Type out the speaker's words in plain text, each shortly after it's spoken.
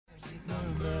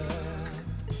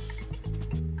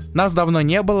Нас давно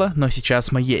не было, но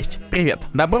сейчас мы есть. Привет,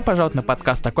 добро пожаловать на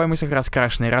подкаст о комиксах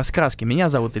 «Раскрашенные раскраски». Меня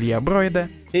зовут Илья Бройда.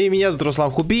 И меня зовут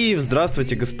Руслан Хубиев.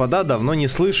 Здравствуйте, господа, давно не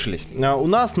слышались. У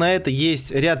нас на это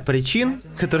есть ряд причин,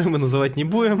 которые мы называть не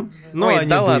будем, но Ой, они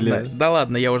были. Да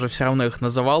ладно, я уже все равно их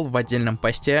называл в отдельном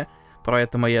посте.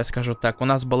 Поэтому я скажу так, у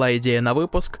нас была идея на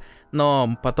выпуск,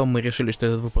 но потом мы решили, что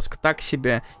этот выпуск так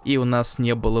себе, и у нас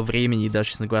не было времени и даже,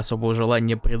 честно говоря, особого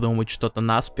желания придумать что-то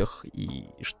наспех, и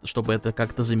чтобы это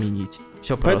как-то заменить.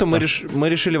 Все просто. Поэтому мы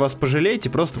решили вас пожалеть и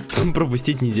просто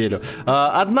пропустить неделю.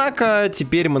 Однако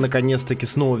теперь мы наконец-таки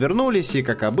снова вернулись, и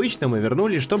как обычно мы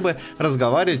вернулись, чтобы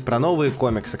разговаривать про новые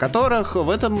комиксы, которых в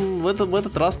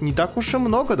этот раз не так уж и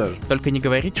много даже. Только не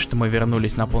говорите, что мы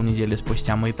вернулись на полнедели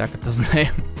спустя, мы и так это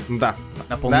знаем. Да.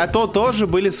 На то тоже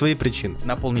были свои причины.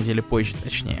 На полнедели позже,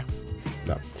 точнее.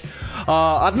 Да.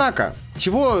 Однако,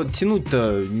 чего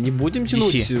тянуть-то не будем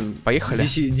тянуть. DC. Поехали.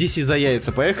 DC за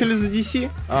яйца. Поехали за DC.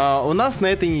 У нас на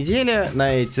этой неделе,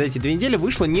 за эти 2 недели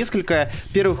вышло несколько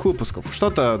первых выпусков.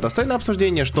 Что-то достойное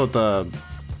обсуждения, что-то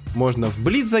можно в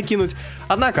блиц закинуть.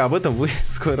 Однако об этом вы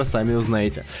скоро сами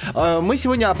узнаете. Мы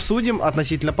сегодня обсудим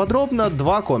относительно подробно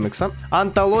 2 комикса.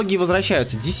 Антологии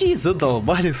возвращаются. DC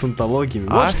задолбали с антологиями.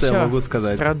 Вот что я могу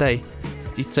сказать. Страдай.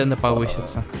 И цены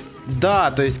повысятся.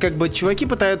 Да, то есть как бы чуваки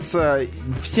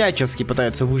всячески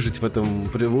пытаются выжить в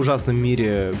этом ужасном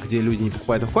мире, где люди не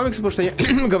покупают их комиксы, потому что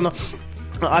они говно.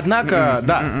 Однако,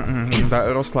 да.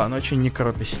 Да, Руслан, очень не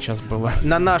круто сейчас было.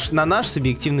 На наш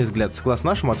субъективный взгляд, согласно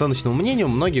нашему оценочному мнению,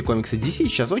 многие комиксы DC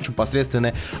сейчас очень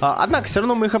посредственные. Однако, все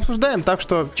равно мы их обсуждаем, так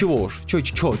что чего уж,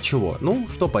 чего? Ну,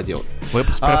 что поделать.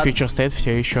 Выпуск про Future State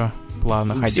все еще в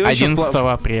планах. 11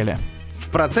 апреля. В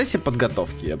процессе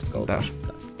подготовки, я бы сказал. Да.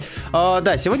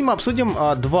 Да, сегодня мы обсудим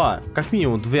как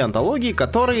минимум 2 антологии,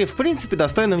 которые, в принципе,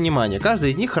 достойны внимания. Каждая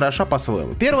из них хороша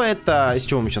по-своему. Первое, это, с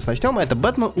чего мы сейчас начнем, это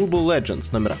Batman Urban Legends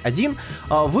номер 1.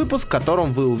 Выпуск, в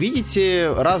котором вы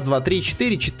увидите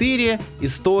 4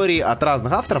 истории от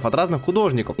разных авторов, от разных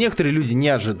художников. Некоторые люди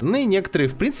неожиданные, некоторые,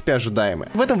 в принципе, ожидаемые.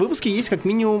 В этом выпуске есть как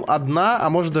минимум 1, а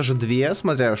может даже 2,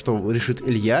 смотря что решит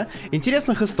Илья,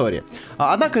 интересных историй.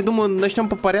 Однако, я думаю, начнем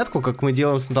по порядку, как мы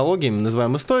делаем с антологиями,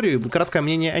 называем историю, краткое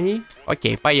мнение о ней.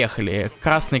 Окей, поехали.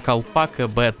 Красный колпак и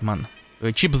Бэтмен.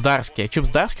 Чип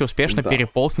Здарский успешно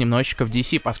переполз немножечко в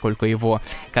DC, поскольку его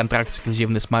контракт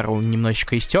эксклюзивный с Marvel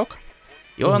немножечко истек.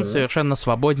 И он совершенно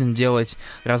свободен делать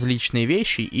различные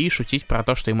вещи и шутить про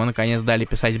то, что ему наконец дали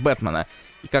писать Бэтмена.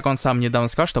 И как он сам недавно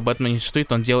сказал, что Бэтмен не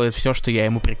существует, он делает все, что я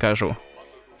ему прикажу.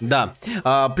 Да,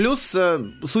 плюс,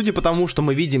 судя по тому, что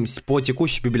мы видим по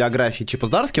текущей библиографии Чипа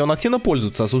Здарски, он активно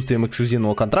пользуется отсутствием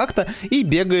эксклюзивного контракта и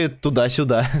бегает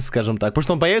туда-сюда, скажем так, потому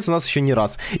что он появится у нас еще не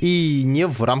раз, и не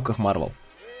в рамках Marvel.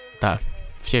 Да,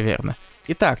 все верно.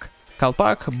 Итак,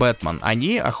 Колпак, Бэтмен,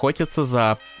 они охотятся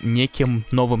за неким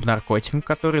новым наркотиком,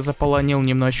 который заполонил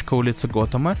немножечко улицы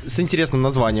Готэма. С интересным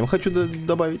названием хочу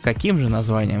добавить. Каким же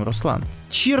названием, Руслан?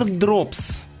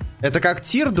 Cheerdrops. Это как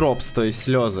teardrops, то есть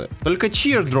слезы, только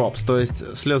cheerdrops, то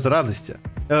есть слезы радости.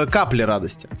 Капли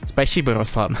радости. Спасибо,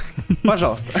 Руслан.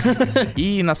 Пожалуйста.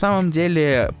 И на самом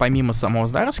деле, помимо самого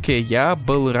Здарски, я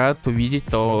был рад увидеть,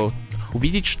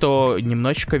 что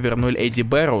немножечко вернули Эдди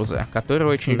Бэрроуза, который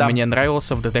очень мне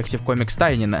нравился в Детектив Комикс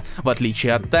Тайнина, в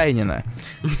отличие от Тайнина.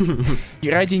 И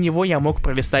ради него я мог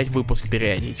пролистать выпуск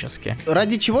периодически.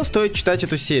 Ради чего стоит читать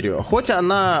эту серию? Хоть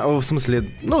она, в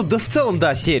смысле, в целом,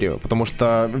 да, серию, потому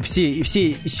что все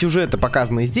сюжеты,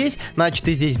 показанные здесь,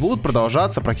 начатые здесь, будут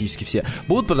продолжаться, практически все,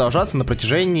 будут продолжаться на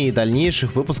протяжении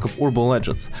дальнейших выпусков Urban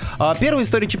Legends. Первая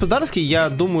история Чипа Здарски, я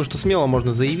думаю, что смело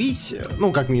можно заявить,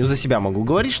 как минимум за себя могу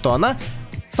говорить, что она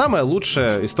самая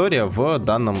лучшая история в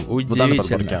данной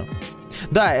подборке.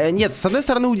 Да, нет, с одной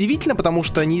стороны удивительно, потому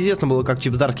что неизвестно было, как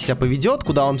Чип Здарски себя поведет,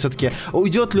 куда он все-таки,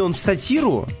 уйдет ли он в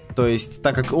сатиру, то есть,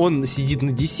 так как он сидит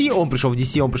на DC, он пришел в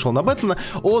DC, он пришел на Бэтмена,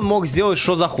 он мог сделать,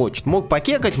 что захочет, мог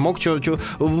покекать, мог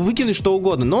выкинуть что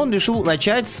угодно, но он решил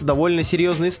начать с довольно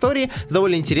серьезной истории, с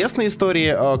довольно интересной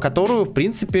истории, которую, в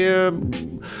принципе,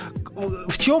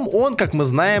 в чем он, как мы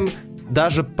знаем,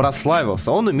 даже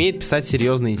прославился. Он умеет писать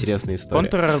серьезные интересные истории.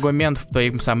 Контраргумент к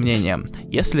твоим сомнениям.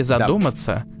 Если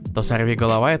задуматься, то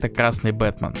Сорвиголова — это красный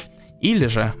Бэтмен. Или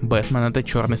же Бэтмен — это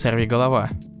черный Сорвиголова.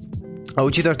 А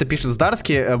учитывая, что пишет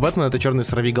Здарский, Бэтмен — это черный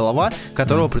сорвиголова,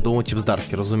 которого придумал Чип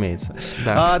Здарский, разумеется.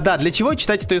 Да. Для чего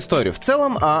читать эту историю? В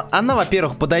целом, она,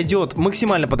 во-первых,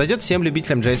 максимально подойдет всем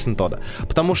любителям Джейсона Тодда.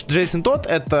 Потому что Джейсон Тодд —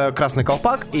 это красный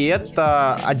колпак, и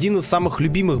это один из самых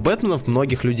любимых Бэтменов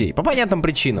многих людей. По понятным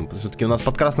причинам. Все-таки у нас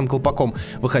под красным колпаком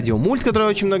выходил мульт, который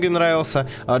очень многим нравился.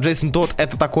 Джейсон Тодд —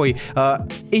 это такой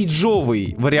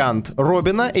эйджовый вариант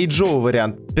Робина, эйджовый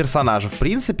вариант персонажа, в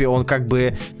принципе. Он как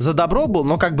бы за добро был,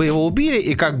 но как бы его убили,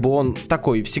 и как бы он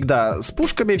такой всегда с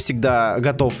пушками, всегда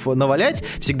готов навалять,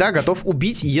 всегда готов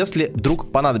убить, если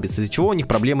вдруг понадобится, из-за чего у них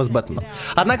проблемы с Бэтменом.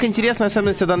 Однако интересной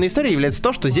особенностью данной истории является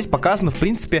то, что здесь показано, в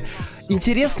принципе,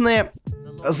 интересное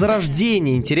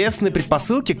зарождение, интересные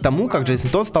предпосылки к тому, как Джейсон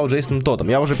Тодд стал Джейсоном Тоддом.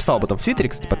 Я уже писал об этом в Твиттере,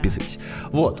 кстати, подписывайтесь.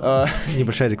 Вот,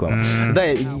 небольшая реклама. Да,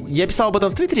 я писал об этом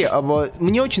в Твиттере.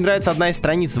 Мне очень нравится одна из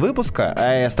страниц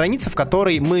выпуска, страница, в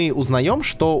которой мы узнаем,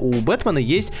 что у Бэтмена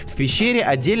есть в пещере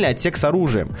отдельный отсек с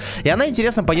оружием. И она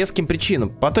интересна по нескольким причинам.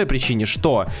 По той причине,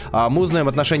 что мы узнаем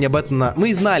отношение Бэтмена,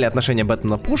 мы знали отношение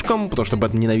Бэтмена к пушкам, потому что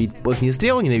Бэтмен ненавидит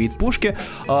огнестрел, ненавидит пушки.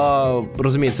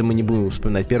 Разумеется, мы не будем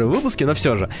вспоминать первые выпуски, но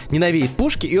все же, ненавидит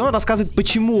пушки. И он рассказывает,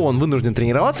 почему он вынужден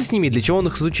тренироваться с ними и для чего он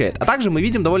их изучает. А также мы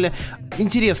видим довольно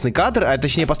интересный кадр, а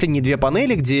точнее последние две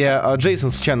панели, где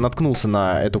Джейсон случайно наткнулся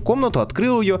на эту комнату,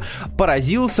 открыл ее,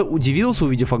 поразился, удивился,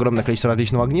 увидев огромное количество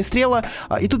различного огнестрела.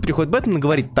 И тут приходит Бэтмен и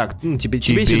говорит: так, тебе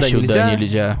сюда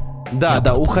нельзя.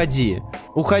 Да, уходи.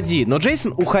 Но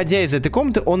Джейсон, уходя из этой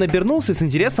комнаты, он обернулся и с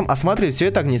интересом осматривает все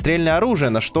это огнестрельное оружие,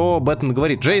 на что Бэтмен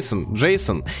говорит: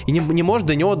 Джейсон, и не может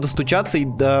до него достучаться, и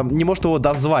не может его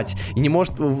дозвать, и не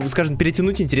может, скажем,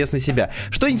 перетянуть интерес на себя.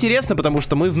 Что интересно, потому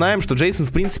что мы знаем, что Джейсон,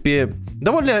 в принципе,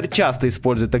 довольно часто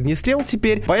использует огнестрел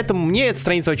теперь, поэтому мне эта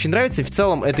страница очень нравится, и в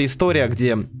целом эта история,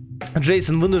 где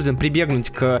Джейсон вынужден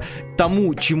прибегнуть к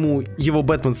тому, чему его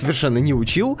Бэтмен совершенно не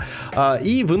учил,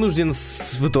 и вынужден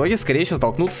в итоге, скорее всего,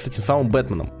 столкнуться с этим самым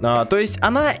Бэтменом. То есть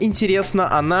она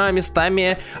интересна, она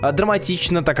местами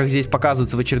драматична, так как здесь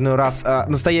показывается в очередной раз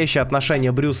настоящее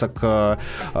отношение Брюса к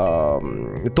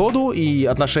Тодду и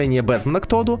отношение Бэтмена к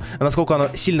Тодду, насколько оно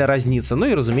сильно разнится. Ну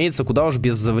и, разумеется, куда уж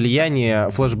без влияния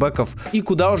флешбеков и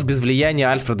куда уж без влияния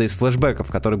Альфреда из флешбеков,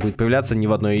 который будет появляться не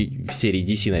в одной серии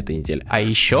DC на этой неделе. А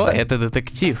еще это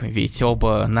детектив, ведь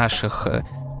оба наших,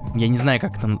 я не знаю,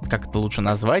 как это лучше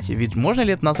назвать, ведь можно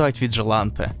ли это назвать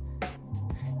виджиланте?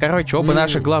 Короче, оба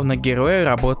наших главных героя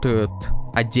работают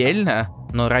отдельно,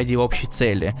 но ради общей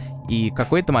цели, и в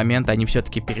какой-то момент они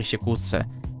все-таки пересекутся,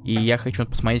 и я хочу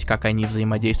посмотреть, как они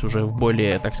взаимодействуют уже в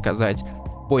более, так сказать,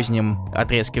 позднем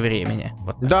отрезке времени.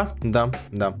 Вот. Да.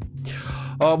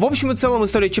 В общем и целом,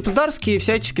 история Чип Здарский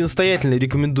всячески настоятельно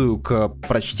рекомендую к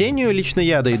прочтению, лично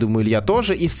я, да и думаю, Илья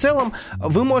тоже, и в целом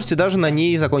вы можете даже на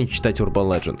ней закончить читать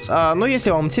Urban Legends. Но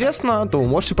если вам интересно, то вы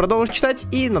можете продолжить читать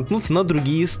и наткнуться на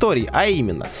другие истории, а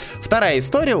именно, вторая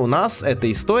история у нас —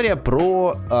 это история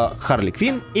про Харли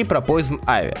Квинн и про Poison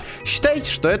Ivy.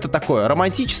 Считайте, что это такое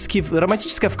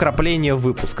романтическое вкрапление в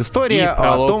выпуск. История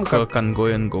о том, как... к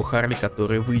ангоингу Харли,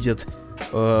 который выйдет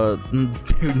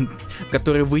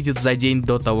за день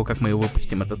до того, как мы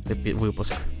выпустим этот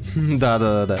выпуск.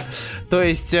 Да. То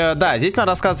есть, да, здесь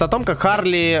надо рассказывать о том, как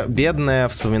Харли, бедная,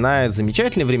 вспоминает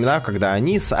замечательные времена, когда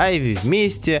они с Айви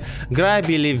вместе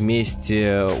грабили,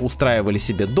 вместе устраивали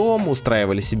себе дом,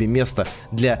 устраивали себе место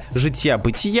для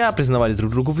житья-бытия, признавались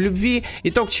друг другу в любви,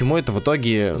 и то, к чему это в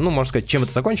итоге, можно сказать, чем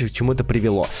это закончилось, к чему это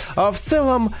привело. В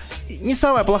целом, не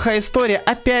самая плохая история,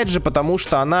 опять же, потому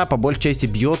что она по большей части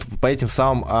бьет по этим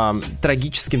самым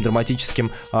трагическим,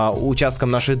 драматическим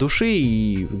участкам нашей души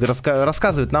и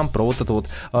рассказывает нам про вот эту вот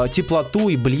теплоту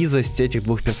и близость этих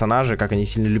двух персонажей, как они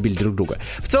сильно любили друг друга.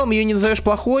 В целом ее не назовешь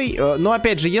плохой, но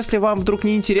опять же, если вам вдруг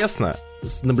не интересно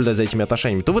наблюдать за этими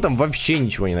отношениями, то вы там вообще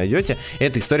ничего не найдете.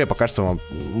 Эта история покажется вам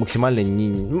максимально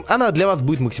она для вас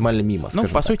будет максимально мимо.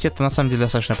 По сути, это на самом деле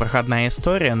достаточно проходная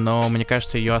история, но мне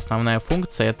кажется, ее основная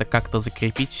функция — это как-то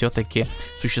закрепить все-таки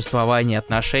существование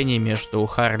отношений между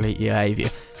Харли и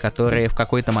Айви, которые в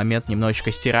какой-то момент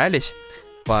немножечко стирались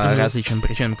по различным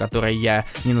причинам, которые я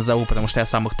не назову, потому что я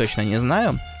сам их точно не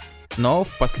знаю. Но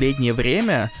в последнее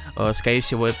время, скорее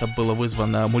всего, это было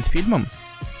вызвано мультфильмом,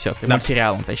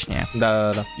 мультсериалом, точнее.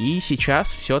 Да. И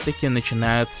сейчас все-таки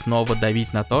начинают снова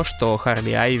давить на то, что Харли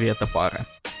и Айви — это пара.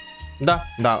 Да.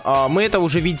 Мы это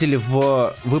уже видели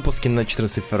в выпуске на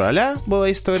 14 февраля.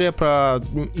 Была история про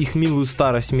их милую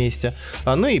старость вместе.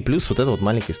 Ну и плюс вот эта вот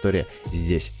маленькая история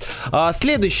здесь.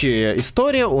 Следующая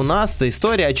история у нас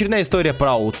очередная история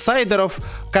про аутсайдеров,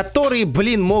 которые,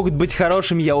 могут быть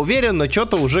хорошими, я уверен, но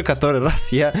что-то уже который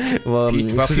раз я... Во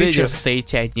Future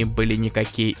State одни были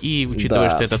никакие. И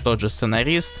учитывая, что это тот же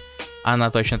сценарист,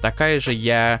 она точно такая же,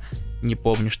 я Не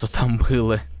помню, что там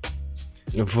было.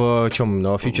 В чем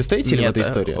именно? В Future State или в этой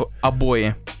истории?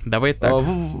 Обои. Давай так.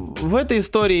 В этой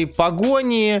истории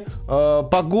погони,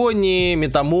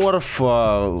 метаморф,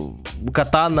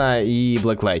 катана и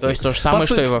Black Lightning. То есть то же самое,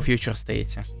 что и во Future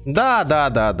State.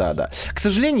 Да. К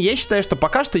сожалению, я считаю, что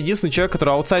пока что единственный человек,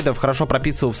 который аутсайдеров хорошо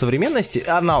прописывал в современности,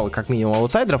 аналог, как минимум,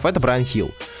 аутсайдеров, это Брайан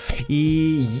Хилл.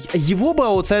 И его бы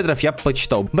аутсайдеров я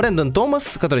почитал. Брэндон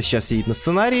Томас, который сейчас сидит на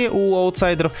сценарии у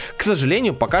аутсайдеров, к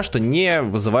сожалению, пока что не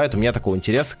вызывает у меня такого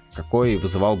интереса, какой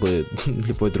вызывал бы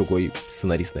любой другой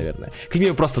сценарист, наверное. Как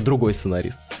минимум, просто другой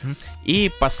сценарист.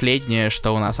 И последнее,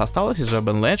 что у нас осталось из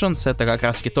Urban Legends, это как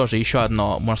раз-таки тоже еще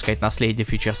одно, можно сказать, наследие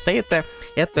Future State.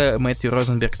 Это Мэтью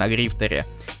Розенберг на Грифтере.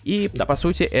 И, да, по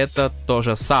сути, это то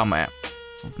же самое.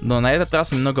 Но на этот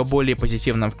раз немного более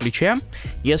позитивном ключе.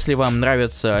 Если вам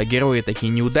нравятся герои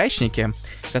такие неудачники,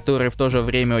 которые в то же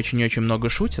время очень-очень много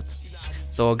шутят,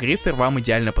 то Грифтер вам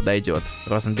идеально подойдет,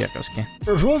 розенберговский.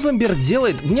 Розенберг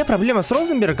делает... У меня проблема с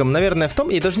Розенбергом, наверное, в том,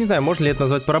 я даже не знаю, можно ли это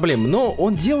назвать проблемой, но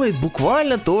он делает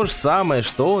буквально то же самое,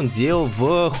 что он делал в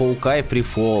Hawkeye Free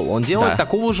Fall. Он делает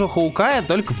такого же Hawkeye,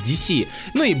 только в DC.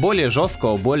 Ну и более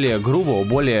жесткого, более грубого,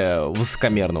 более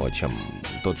высокомерного, чем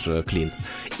тот же Клинт.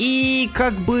 И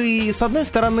как бы, с одной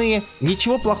стороны,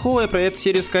 ничего плохого я про эту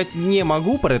серию сказать не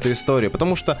могу, про эту историю,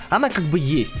 потому что она как бы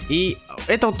есть. И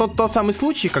это вот тот самый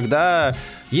случай, когда...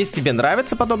 Если тебе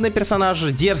нравятся подобные персонажи,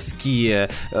 дерзкие,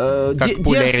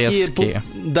 резкие.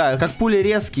 Да, как пули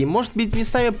резкие, может быть,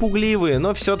 местами пугливые,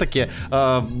 но все-таки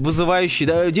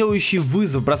вызывающие, делающие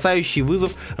вызов, бросающие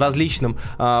вызов различным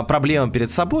проблемам перед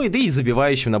собой, да и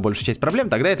забивающим на большую часть проблем,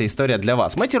 тогда эта история для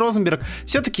вас. Мэтью Розенберг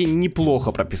все-таки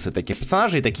неплохо прописывает таких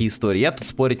персонажей и такие истории. Я тут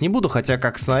спорить не буду, хотя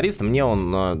как сценарист мне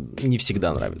он не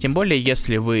всегда нравится. Тем более,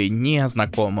 если вы не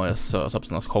знакомы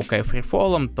собственно, с Hawkeye Free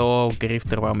Fall'ом, то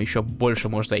Грифтер вам еще больше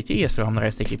может зайти, если вам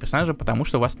нравятся такие персонажи, потому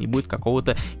что у вас не будет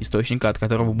какого-то источника, от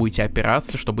которого вы будете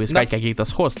опираться, чтобы искать какие-то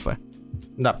сходства.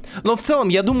 Да, но в целом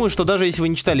я думаю, что даже если вы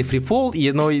не читали Free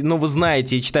Fall, но вы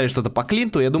знаете и читали что-то по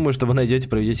Клинту, я думаю, что вы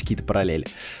проведете какие-то параллели.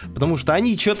 Потому что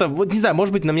они что-то, вот не знаю,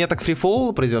 может быть, на меня так Free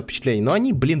Fall произведет впечатление, но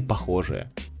они,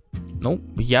 похожие. Ну,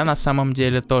 я на самом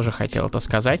деле тоже хотел это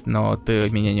сказать, но ты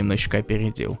меня немножечко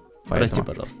опередил. Прости,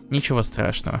 пожалуйста. Ничего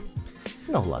страшного.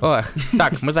 Ну ладно. Ох,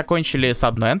 так, мы закончили с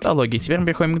одной антологией, теперь мы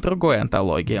переходим к другой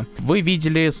антологии. Вы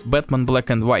видели Бэтмен Black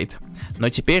and White, но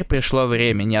теперь пришло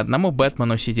время не одному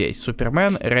Бэтмену сидеть.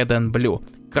 Супермен Red and Blue.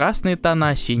 Красные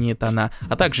тона, синие тона,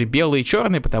 а также белые и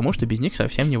черные, потому что без них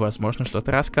совсем невозможно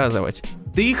что-то рассказывать.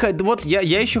 Вот я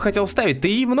еще хотел вставить,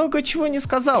 ты много чего не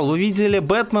сказал. Вы видели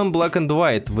Бэтмен Black and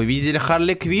White, вы видели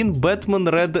Харли Квинн Бэтмен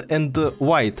Red and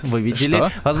White, вы видели...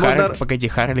 Что? Возможно...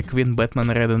 Харли Квинн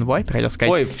Бэтмен Red and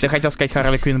White? Ты хотел сказать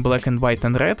Харли Квинн Black and White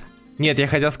and Red? Нет, я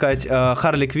хотел сказать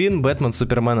Харли Квинн Бэтмен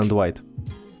Супермен and White.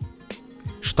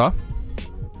 Что?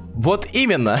 Вот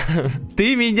именно,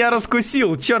 ты меня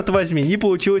раскусил, черт возьми, не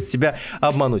получилось тебя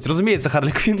обмануть. Разумеется,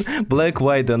 Харли Квинн, Black,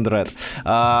 White and Red.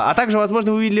 А также,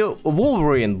 возможно, вы видели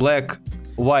Wolverine, Black,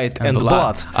 White and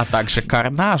Blood. А также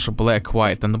Карнаж, Black,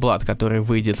 White and Blood, который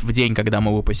выйдет в день, когда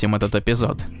мы выпустим этот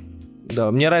эпизод.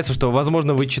 Да, мне нравится, что,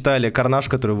 возможно, вы читали Карнаж,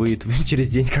 который выйдет через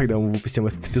день, когда мы выпустим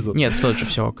этот эпизод. Нет, в тот же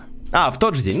все ок. В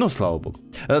тот же день, ну, слава богу.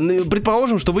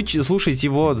 Предположим, что вы слушаете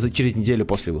его через неделю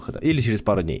после выхода. Или через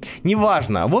пару дней.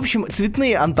 Неважно. В общем,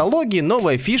 цветные антологии,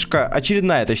 новая фишка,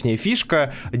 очередная, точнее,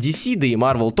 фишка DC, да и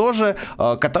Marvel тоже,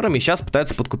 которыми сейчас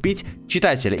пытаются подкупить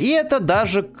читателя. И это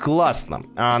даже классно.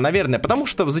 Наверное, потому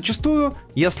что зачастую,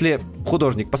 если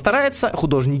художники постараются,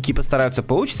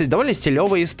 получится довольно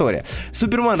стилевая история.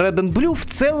 Супермен Red and Blue в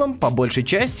целом, по большей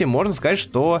части, можно сказать,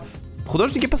 что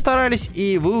художники постарались,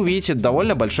 и вы увидите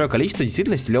довольно большое количество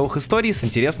действительно стилевых историй с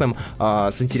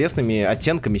интересными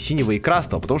оттенками синего и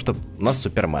красного, потому что у нас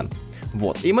Супермен.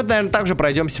 Вот. И мы, наверное, также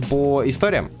пройдемся по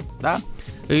историям. Да.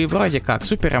 И вроде как,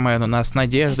 Супермен у нас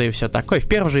надежда и все такое. В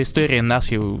первой же истории нас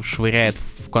швыряет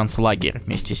в концлагерь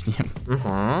вместе с ним.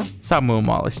 Самую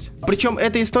малость. Причем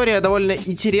эта история довольно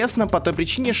интересна по той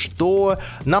причине, что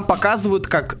нам показывают,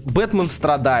 как Бэтмен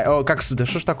страдает.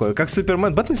 Что ж такое? Как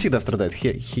Супермен. Бэтмен всегда страдает.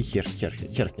 Хер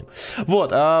с ним.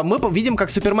 Вот. Мы видим, как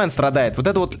Супермен страдает. Вот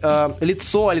это вот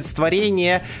лицо,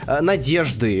 олицетворение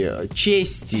надежды,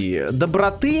 чести,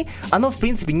 доброты, оно, в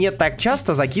принципе, не так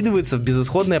часто закидывается в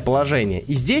безысходное положение.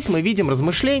 И здесь мы видим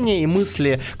размышления и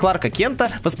мысли Кларка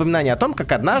Кента, воспоминания о том,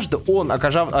 как однажды он,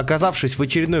 оказавшись в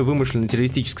очередной вымышленной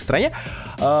террористической стране,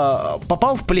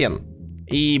 попал в плен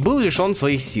и был лишен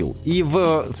своих сил. И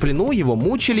в плену его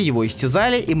мучили, его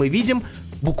истязали, и мы видим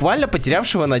буквально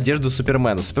потерявшего надежду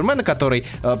Супермена, который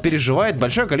переживает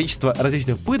большое количество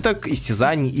различных пыток,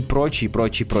 истязаний и прочее,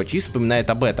 и вспоминает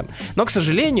об этом. Но, к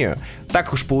сожалению,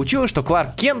 так уж получилось, что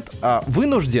Кларк Кент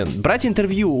вынужден брать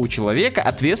интервью у человека,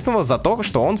 ответственного за то,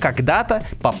 что он когда-то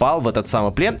попал в этот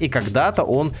самый плен и когда-то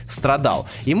он страдал.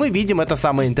 И мы видим это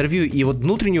самое интервью и вот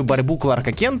внутреннюю борьбу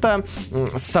Кларка Кента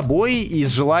с собой и с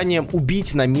желанием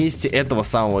убить на месте этого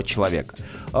самого человека.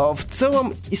 В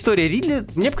целом, история Ридли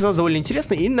мне показалась довольно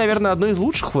интересной и, наверное, одной из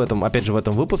лучших в этом, опять же, в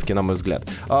этом выпуске, на мой взгляд.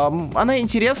 Она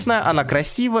интересная, она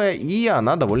красивая и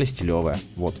она довольно стилевая.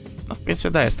 Вот. Ну, в принципе,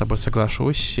 да, я с тобой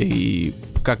соглашусь. И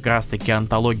как раз-таки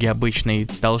антологии обычные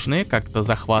должны как-то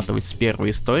захватывать с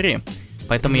первой истории.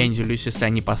 Поэтому я не удивлюсь, если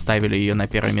они поставили ее на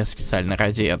первое место специально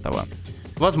ради этого.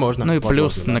 Возможно. Ну и возможно,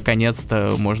 плюс, да.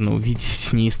 Наконец-то, можно увидеть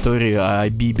не историю, а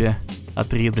Бибе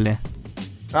от Ридли.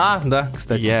 Да,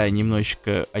 кстати. Я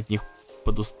немножечко от них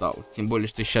подустал. Тем более,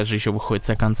 что сейчас же еще выходит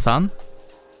Second Son.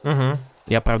 Угу.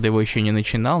 Я, правда, его еще не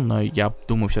начинал, но я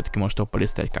думаю, все-таки может его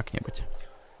полистать как-нибудь.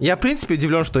 Я, в принципе,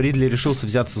 удивлен, что Ридли решился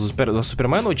взяться за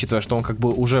Супермена, учитывая, что он как бы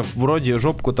уже вроде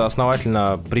жопку-то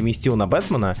основательно приместил на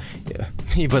Бэтмена.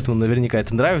 И Бэтмену наверняка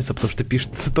это нравится, потому что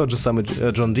пишет тот же самый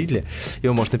Джон Ридли, и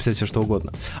он может написать все, что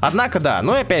угодно. Однако, да,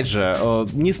 но и опять же,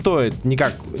 не стоит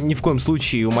ни в коем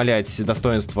случае умалять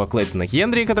достоинство Клейтона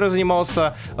Хенри, который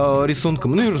занимался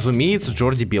рисунком, ну и, разумеется,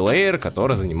 Джорди Билейр,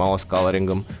 которая занималась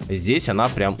колорингом. Здесь она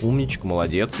прям умничка,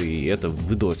 молодец, и это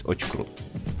выдалось очень круто.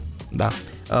 Да.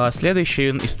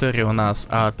 Следующая история у нас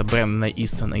от Брэндона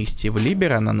Истона и Стива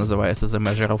Либера, она называется The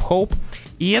Measure of Hope,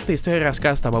 и эта история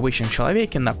рассказывает об обычном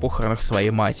человеке на похоронах своей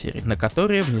матери, на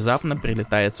которые внезапно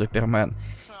прилетает Супермен.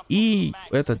 И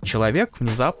этот человек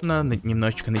внезапно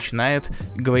немножечко начинает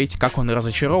говорить, как он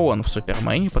разочарован в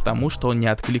Супермене, потому что он не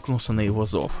откликнулся на его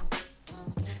зов.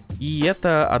 И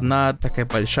это одна такая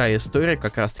большая история,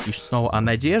 как раз-таки снова о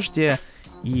надежде,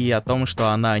 и о том, что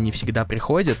она не всегда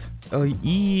приходит.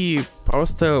 И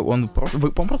он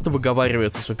просто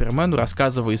выговаривается Супермену,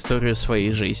 рассказывая историю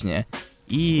своей жизни.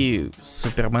 И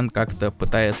Супермен как-то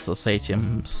пытается с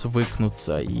этим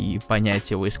свыкнуться и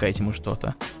понять его, и сказать ему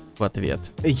что-то в ответ.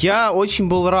 Я очень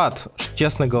был рад,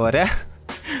 честно говоря,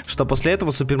 что после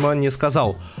этого Супермен не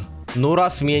сказал: ну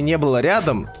раз меня не было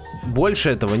рядом,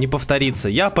 больше этого не повторится.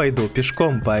 Я пойду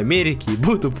пешком по Америке и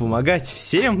буду помогать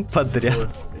всем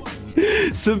подряд.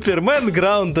 Супермен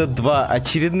Grounded 2.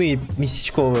 Очередные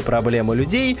месячковые проблемы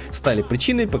людей стали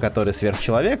причиной, по которой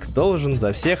сверхчеловек должен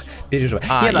за всех переживать.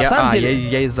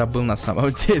 Я и забыл на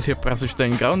самом деле про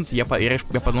существование Grounded.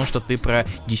 Я подумал, что ты про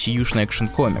DCU-шный Action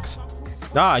Comics.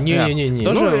 Не.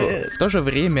 В то же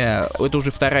время, это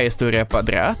уже вторая история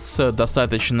подряд с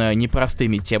достаточно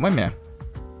непростыми темами.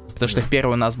 Потому что в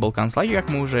первой у нас был концлагерь, как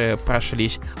мы уже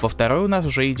прошлись. Во второй у нас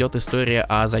уже идет история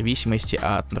о зависимости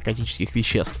от наркотических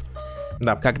веществ.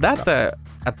 Да. Когда-то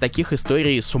от таких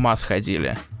историй с ума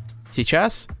сходили.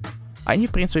 Сейчас они,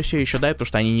 в принципе, все еще дают, потому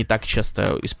что они не так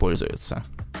часто используются.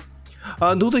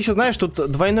 Тут еще, знаешь,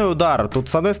 тут двойной удар. Тут,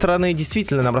 с одной стороны,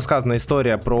 действительно нам рассказана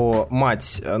история про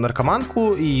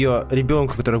мать-наркоманку и ее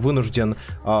ребенка, который вынужден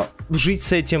жить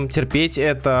с этим, терпеть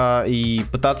это и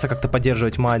пытаться как-то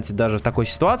поддерживать мать даже в такой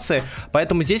ситуации.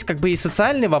 Поэтому здесь как бы и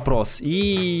социальный вопрос,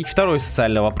 и второй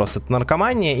социальный вопрос — это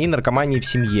наркомания и наркомания в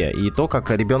семье, и то, как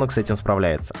ребенок с этим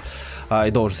справляется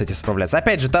и должен с этим справляться.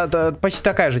 Опять же, почти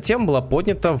такая же тема была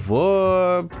поднята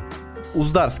в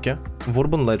Уздарске, в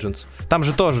Urban Legends. Там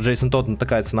же тоже Джейсон Тодд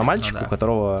натыкается на мальчика, у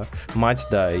которого мать,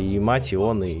 да, и мать, и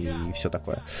он, и все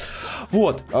такое.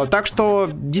 Вот, так что,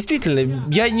 действительно,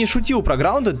 я не шутил про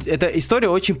Grounded. Эта история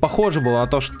очень похожа была на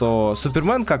то, что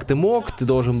Супермен, как ты мог, ты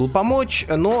должен был помочь,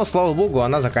 но, слава богу,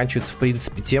 она заканчивается, в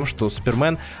принципе, тем, что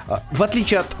Супермен, в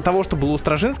отличие от того, что было у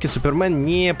Стражински, Супермен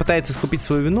не пытается искупить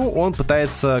свою вину, он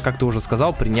пытается, как ты уже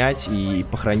сказал, принять и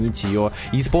похоронить ее,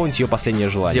 и исполнить ее последнее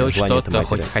желание. Делать что-то,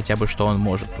 хотя бы, что он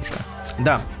может уже.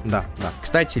 Да.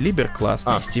 Кстати, Либер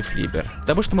классный, Стив Либер.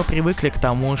 Потому что мы привыкли к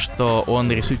тому, что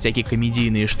он рисует всякие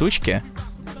комедийные штучки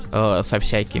со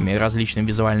всякими различными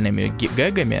визуальными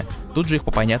гэгами. Тут же их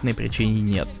по понятной причине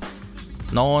нет.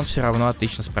 Но он все равно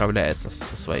отлично справляется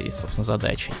со своей, собственно,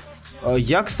 задачей.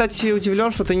 Я, кстати,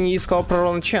 удивлен, что ты не искал про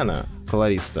Рона Чена,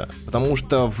 колориста, потому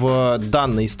что в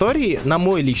данной истории, на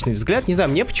мой личный взгляд, не знаю,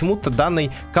 мне почему-то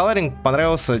данный колоринг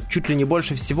понравился чуть ли не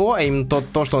больше всего, а именно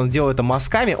то, что он делал это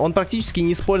мазками. Он практически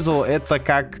не использовал это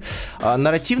как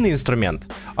нарративный инструмент,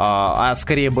 а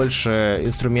скорее больше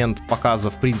инструмент показа,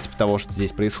 в принципе, того, что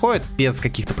здесь происходит, без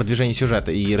каких-то продвижений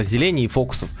сюжета и разделений, и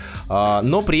фокусов.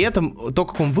 Но при этом то,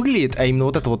 как он выглядит, а именно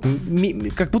вот это вот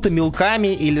как будто мелками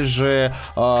или же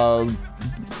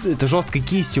это жесткой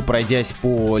кистью, пройдясь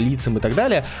по лицам и и так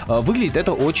далее, выглядит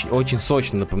это очень-очень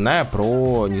сочно, напоминая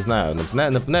про, не знаю,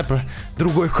 напоминая про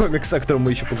другой комикс, о котором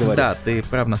мы еще поговорим. Да, ты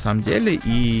прав на самом деле,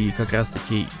 и как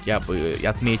раз-таки я бы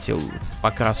отметил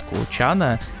покраску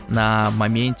Чана на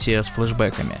моменте с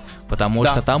флешбэками, потому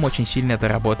что там очень сильно это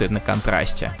работает на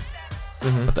контрасте.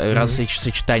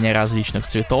 Сочетание различных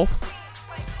цветов,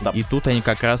 и тут они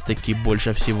как раз-таки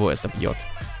больше всего это бьет.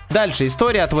 Дальше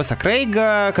история от Уэса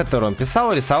Крейга, которую он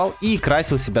писал, рисовал и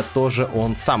красил себя тоже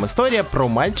он сам. История про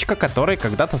мальчика, который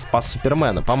когда-то спас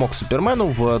Супермена, помог Супермену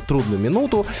в трудную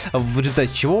минуту, в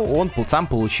результате чего он сам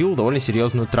получил довольно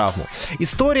серьезную травму.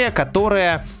 История,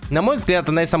 которая, на мой взгляд,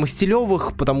 одна из самых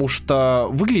стилевых, потому что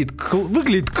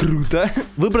выглядит круто.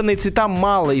 Выбранные цвета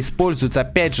мало используются,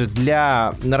 опять же,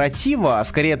 для нарратива, а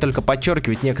скорее только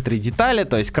подчеркивают некоторые детали.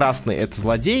 То есть красный — это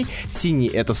злодей, синий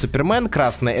 — это Супермен,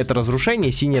 красный — это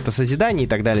разрушение, синий — это созидание и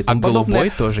так далее. А голубой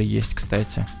тоже есть,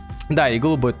 кстати. Да, и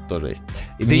голубой тоже есть.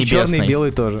 И да, и черный, и белый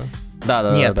тоже.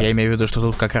 Да. Нет, я имею в виду, что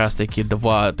тут как раз-таки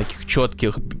два таких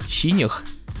четких синих,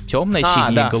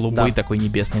 темно-синий и голубой такой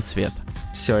небесный цвет.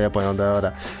 Все, я понял,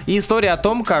 да. И история о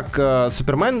том, как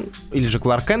Супермен, или же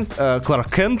Кларк Кент,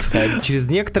 через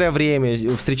некоторое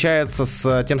время встречается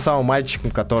с тем самым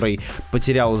мальчиком, который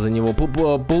получил из-за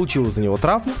него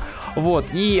травму, вот,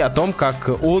 и о том, как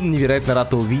он невероятно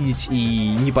рад увидеть,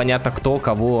 и непонятно, кто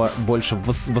кого больше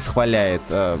восхваляет,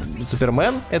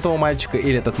 Супермен этого мальчика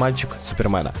или этот мальчик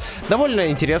Супермена. Довольно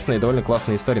интересная и довольно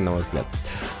классная история, на мой взгляд.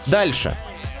 Дальше,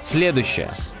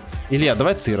 следующее. Илья,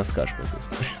 давай ты расскажешь про эту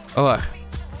историю.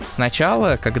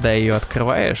 Сначала, когда ее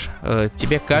открываешь,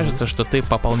 тебе кажется, что ты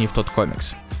попал не в тот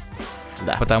комикс.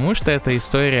 Да. Потому что это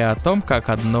история о том, как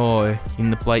одно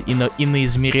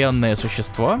иноизмеренное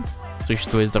существо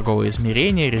из другого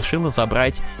измерения решило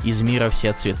забрать из мира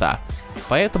все цвета.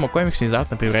 Поэтому комикс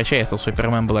внезапно превращается в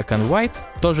Супермен Black and White.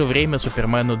 В то же время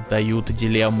Супермену дают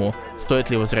дилемму, стоит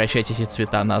ли возвращать эти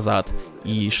цвета назад,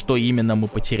 и что именно мы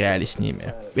потеряли с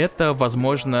ними. Это,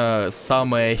 возможно,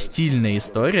 самая стильная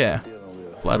история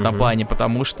в этом плане,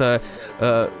 потому что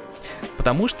это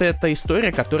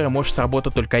история, которая может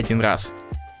сработать только один раз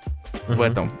в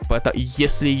этом.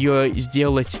 Если ее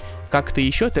сделать как-то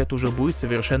еще, то это уже будет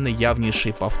совершенно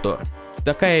явнейший повтор.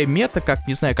 Такая мета, как,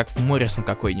 не знаю, как Моррисон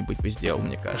какой-нибудь бы сделал,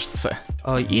 мне кажется.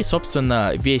 И,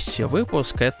 собственно, весь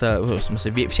выпуск,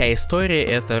 вся история —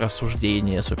 это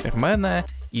рассуждение Супермена,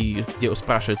 и где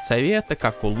спрашивают советы,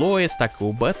 как у Лоис, так и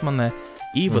у Бэтмена,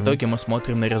 и в итоге мы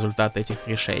смотрим на результаты этих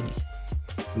решений.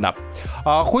 Да.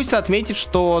 Хочется отметить,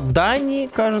 что Дани,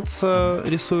 кажется,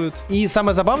 рисует. И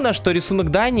самое забавное, что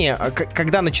рисунок Дани,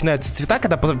 когда начинаются цвета,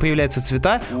 когда появляются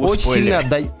цвета, очень сильно...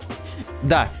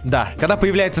 Да, когда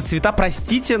появляются цвета,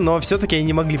 простите, но все-таки они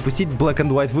не могли пустить Black and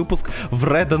White выпуск в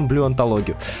Red and Blue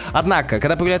антологию. Однако,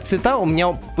 когда появляются цвета, у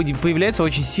меня появляется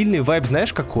очень сильный вайб,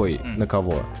 знаешь какой? На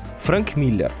кого? Фрэнк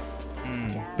Миллер.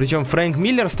 Причем Фрэнк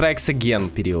Миллер Strikes Again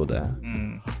периода.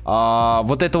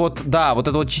 Вот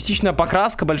эта частичная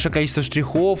покраска, большое количество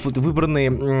штрихов,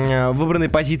 выбранные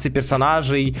позиции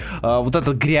персонажей, вот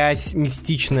эта грязь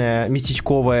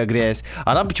местечковая грязь,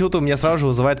 она почему-то у меня сразу же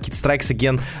вызывает какие-то Strikes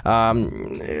Again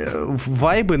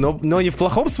вайбы, но не в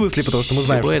плохом смысле, потому что мы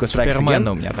знаем, что такое Strikes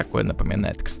Супермена у меня такое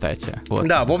напоминает, кстати. Вот.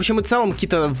 Да, в общем и целом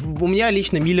какие-то у меня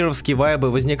лично миллеровские вайбы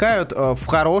возникают в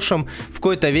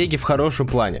какой-то веке в хорошем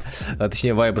плане,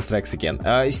 точнее вайбы Strikes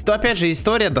Again. То опять же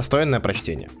история достойная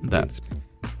прочтения. Да.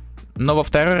 Но во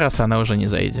второй раз она уже не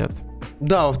зайдет.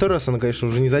 Да, во второй раз она, конечно,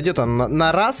 уже не зайдет. Она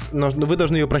на раз, но вы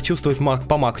должны ее прочувствовать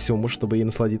по максимуму, чтобы ей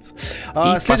насладиться.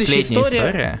 И следующая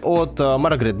история от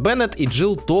Маргарет Беннет и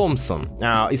Джилл Томпсон.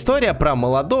 История про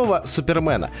молодого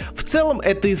Супермена. В целом,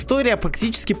 эта история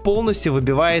практически полностью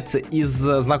выбивается из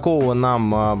знакомого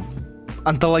нам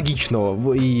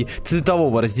антологичного и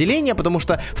цветового разделения, потому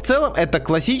что в целом это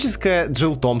классическая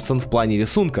Джилл Томпсон в плане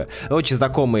рисунка. Очень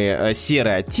знакомые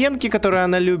серые оттенки, которые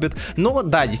она любит. Но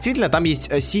да, действительно, там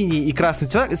есть синие и красные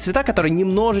цвета, которые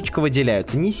немножечко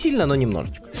выделяются. Не сильно, но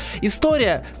немножечко.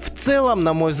 История в целом,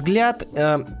 на мой взгляд,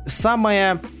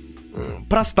 самая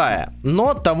простая,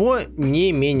 но того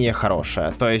не менее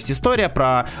хорошая. То есть история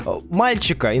про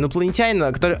мальчика,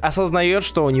 инопланетянина, который осознает,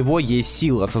 что у него есть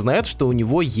сила, осознает, что у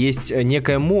него есть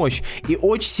некая мощь, и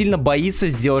очень сильно боится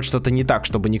сделать что-то не так,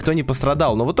 чтобы никто не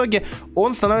пострадал. Но в итоге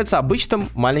он становится обычным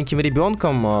маленьким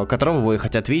ребенком, которому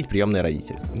хотят видеть приемные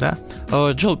родители. Да.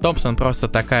 Джилл Томпсон просто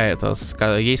такая,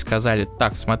 ей сказали: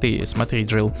 так, смотри,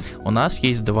 Джилл, у нас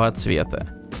есть два цвета,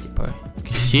 типа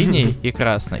синий и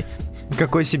красный.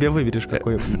 Какой себе выберешь,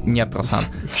 какой? Нет, Руслан.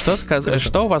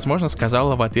 Что, возможно,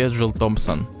 сказала в ответ Джилл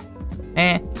Томпсон?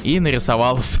 и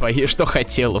нарисовала свои, что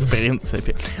хотела, в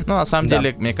принципе. Но на самом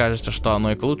деле, мне кажется, что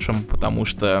оно и к лучшему, потому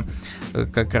что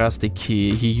как раз-таки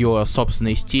ее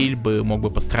собственный стиль мог бы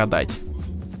пострадать.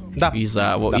 Да.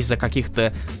 Из-за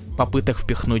каких-то попыток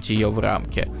впихнуть ее в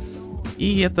рамки.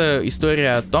 И это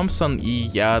история Томпсон, и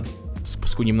я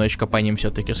немножечко по ним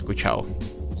все-таки скучал.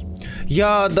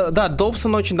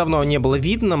 Добсона очень давно не было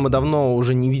видно, мы давно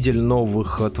уже не видели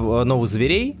новых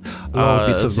зверей.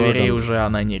 Зверей уже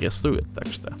она не рисует, так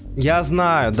что... Я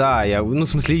знаю, да, в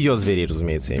смысле ее зверей,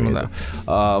 разумеется, я имею в виду.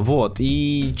 Вот,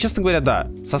 и, честно говоря, да,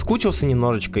 соскучился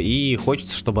немножечко, и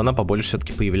хочется, чтобы она побольше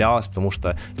все-таки появлялась, потому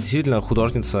что действительно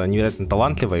художница невероятно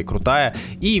талантливая и крутая,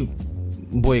 и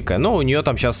бойкая. Но у нее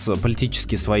там сейчас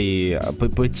политические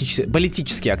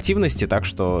активности, так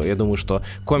что я думаю, что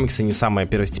комиксы не самая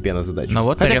первостепенная задача. Ну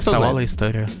вот нарисовала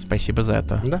историю. Спасибо за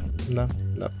это. Да.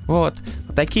 Вот.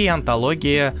 Такие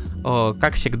антологии.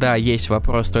 Как всегда, есть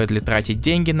вопрос, стоит ли тратить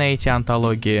деньги на эти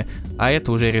антологии, а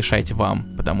это уже решать вам,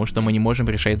 потому что мы не можем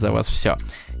решать за вас все.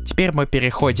 Теперь мы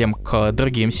переходим к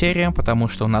другим сериям, потому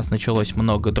что у нас началось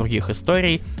много других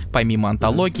историй, помимо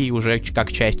антологий, уже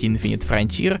как часть Infinite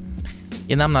Frontier.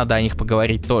 И нам надо о них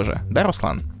поговорить тоже. Да,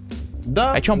 Руслан?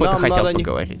 Да. О чем бы ты хотел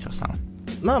поговорить, Руслан?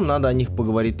 Нам надо о них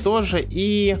поговорить тоже.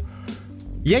 И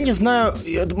я не знаю,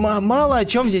 мало о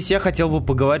чем здесь я хотел бы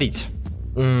поговорить.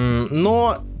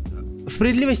 Но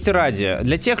справедливости ради,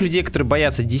 для тех людей, которые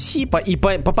боятся DC,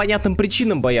 по понятным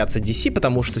причинам боятся DC,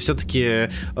 потому что все-таки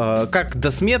как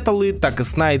Десметалы, так и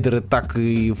Снайдеры, так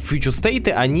и Future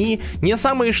State, они не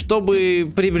самые, чтобы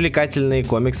привлекательные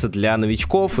комиксы для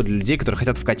новичков и для людей, которые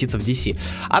хотят вкатиться в DC.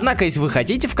 Однако, если вы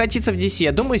хотите вкатиться в DC,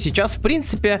 я думаю, сейчас, в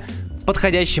принципе,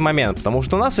 подходящий момент, потому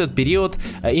что у нас идет период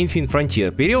Infinite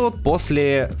Frontier, период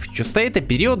после Future State,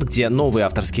 период, где новые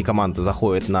авторские команды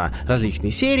заходят на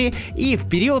различные серии, и в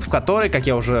период, в который, как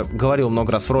я уже говорил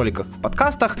много раз в роликах, в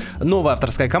подкастах, новая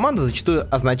авторская команда зачастую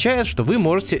означает, что вы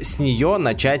можете с нее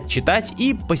начать читать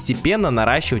и постепенно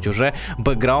наращивать уже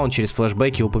бэкграунд через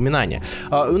флешбеки и упоминания.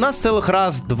 У нас целых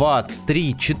 1, 2,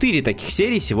 3, 4 таких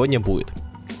серий сегодня будет.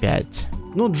 5.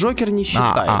 Ну, Джокер не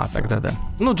считается. Тогда да.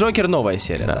 Ну, Джокер новая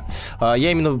серия, да.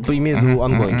 Я именно имею в виду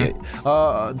ангоинги.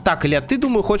 Так, Илья, ты,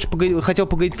 думаю, хотел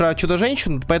поговорить про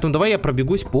Чудо-женщину, поэтому давай я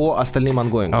пробегусь по остальным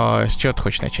ангоингам. С чего ты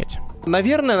хочешь начать?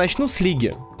 Наверное, начну с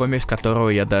Лиги. Комикс, которого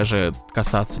я даже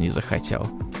касаться не захотел.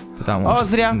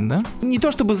 Зря. Да? Не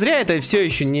то чтобы зря, это все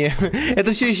еще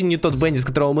не тот Бендис,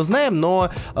 которого мы знаем,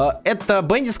 но это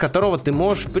Бендис, которого ты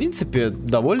можешь, в принципе,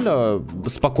 довольно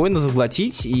спокойно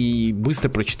заглотить и быстро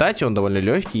прочитать. Он довольно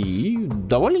легкий и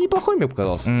довольно неплохой, мне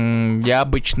показался. Я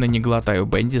обычно не глотаю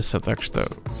Бендиса, так что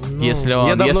если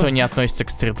он не относится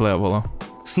к стрит-левелу.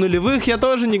 С нулевых я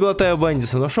тоже не глотаю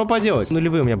Бендиса, но что поделать?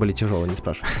 Нулевые у меня были тяжелые, не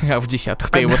спрашивай. А в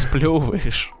десятых ты его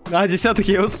сплевываешь. А в десятых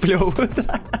я его сплевываю,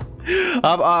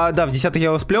 да, в десятых я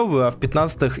его сплевываю, а в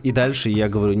 15-х и дальше я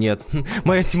говорю, нет,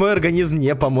 мой организм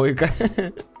не помойка.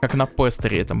 Как на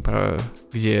постере там,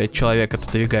 где человек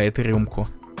отодвигает рюмку.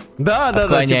 Да.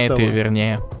 Отклоняет ее,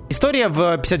 вернее. История в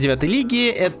 59-й лиге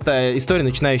 — это история,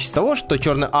 начинающаяся с того, что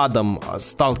Черный Адам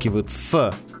сталкивается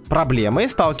с проблемой,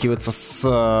 сталкивается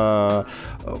с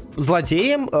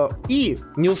злодеем, и,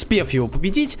 не успев его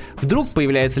победить, вдруг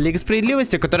появляется Лига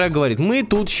Справедливости, которая говорит: мы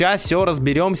тут сейчас все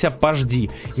разберемся, пожди,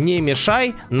 не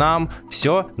мешай, нам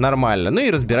все нормально. Ну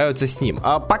и разбираются с ним.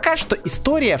 А пока что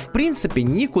история, в принципе,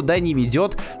 никуда не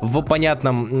ведет в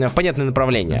понятное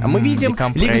направление. Мы видим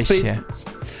Лигу Справедливости.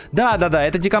 Да,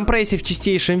 это декомпрессия в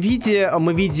чистейшем виде.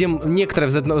 Мы видим некоторое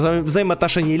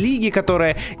взаимоотношение Лиги,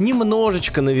 которое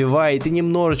немножечко навевает и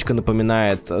немножечко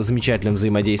напоминает замечательным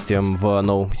взаимодействием в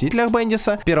новых Мстителях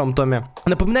Бендиса в первом томе.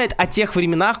 Напоминает о тех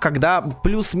временах, когда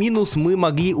плюс-минус мы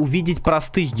могли увидеть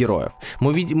простых героев.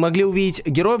 Мы могли увидеть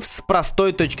героев с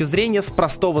простой точки зрения, с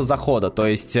простого захода. То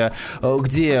есть,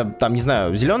 где, там, не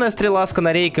знаю, Зеленая Стрела с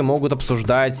Канарейкой могут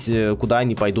обсуждать, куда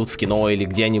они пойдут в кино или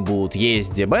где они будут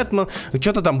есть, где Бэтмен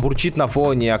что-то там бурчит на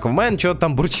фоне, Аквамен что-то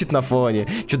там бурчит на фоне.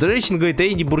 Чудо-женщина говорит: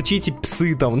 эй, не бурчите,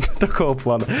 псы, там, такого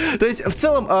плана. То есть, в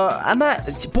целом, она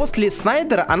после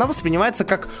Снайдера, она воспринимается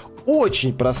как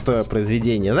очень простое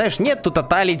произведение. Знаешь, нет тут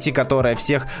тоталити, которая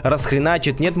всех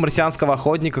расхреначит, нет марсианского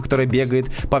охотника, который бегает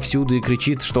повсюду и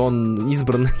кричит, что он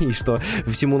избран и что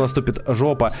всему наступит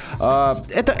жопа.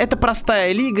 Это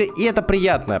простая лига, и это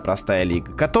приятная простая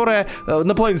лига, которая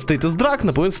наполовину состоит из драк,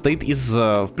 наполовину состоит из,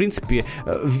 в принципе,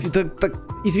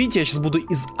 извините, я сейчас буду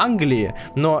из Англии,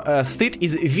 но состоит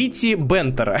из Вити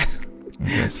Бентера,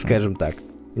 скажем так.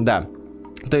 Да.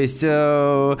 То есть,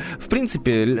 в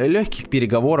принципе, легких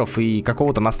переговоров и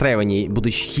какого-то настраивания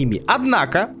будущей химии.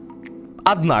 Однако,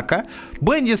 Однако,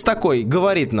 Бендис такой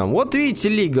говорит нам: вот видите,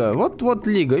 Лига, вот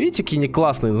Лига, видите, какие они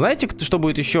классные, знаете, что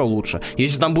будет еще лучше?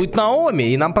 Если там будет Наоми,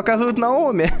 и нам показывают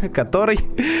Наоми, который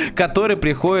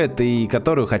приходит и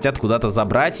которую хотят куда-то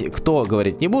забрать. Кто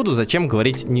говорить не буду, зачем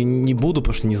говорить не буду,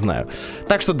 потому что не знаю.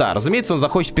 Так что да, разумеется, он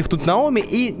захочет впихнуть Наоми,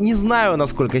 и не знаю,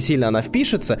 насколько сильно она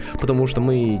впишется, потому что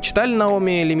мы читали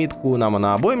Наоми лимитку, нам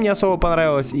она обоим не особо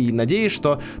понравилась, и надеюсь,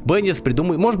 что Бендис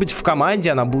придумает, может быть, в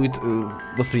команде она будет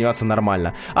восприниматься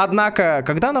нормально. Однако,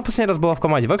 когда она в последний раз была в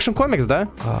команде? В Action Comics, да?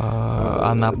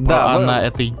 Она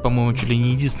это, по-моему, чуть ли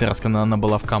не единственный раз, когда она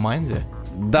была в команде.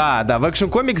 Да, в Action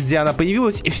Comics, где она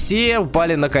появилась, и все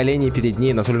упали на колени перед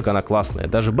ней, насколько она классная.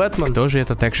 Даже Бэтмен. Кто же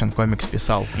этот Action Comics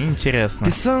писал? Интересно.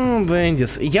 Писал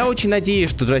Бендис. Я очень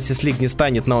надеюсь, что Justice League не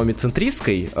станет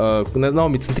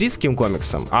наоми-центристским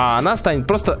комиксом, а она станет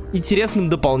просто интересным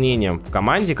дополнением в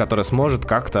команде, которая сможет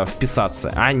как-то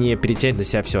вписаться, а не перетянуть на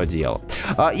себя все одеяло.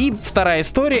 И вторая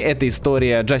история, это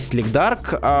история Justice League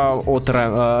Dark от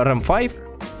Ram5.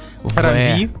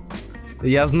 Ram-V.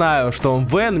 Я знаю, что он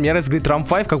Вен, мне нравится говорить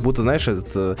Ram-5, как будто, знаешь,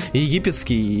 это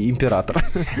египетский император.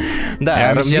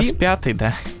 Да, Рамзес V,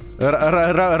 да.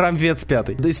 Рамвец 5.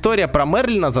 История про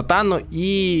Мерлина, Затану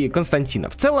и Константина.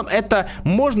 В целом это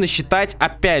можно считать,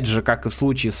 опять же, как и в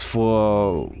случае с...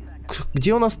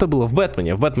 Где у нас это было? В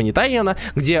Бэтмене Тайена,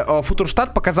 где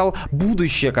Футурштадт показал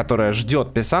будущее, которое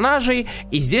ждет персонажей,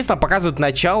 и здесь нам показывают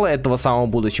начало этого самого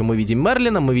будущего. Мы видим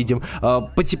Мерлина, мы видим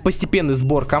постепенный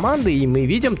сбор команды, и мы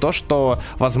видим то, что,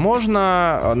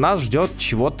 возможно, нас ждет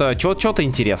чего-то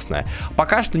интересное.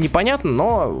 Пока что непонятно,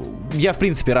 но я, в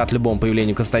принципе, рад любому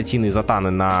появлению Константина и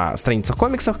Затаны на страницах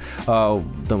комиксах.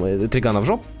 Тригана в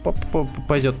жопу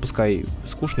пойдет, пускай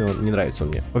скучный, он не нравится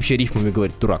он мне. Вообще рифмами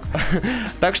говорит, дурак.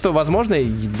 Так что, возможно,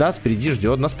 нас впереди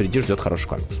ждет хороший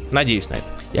комикс. Надеюсь на это.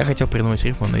 Я хотел придумать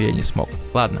рифму, но я не смог.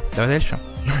 Ладно, давай дальше.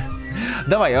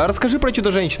 Давай, расскажи про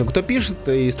Чудо-женщину. Кто пишет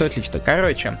и стоит ли читать?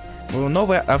 Короче,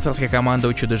 новая авторская команда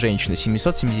у Чудо-женщины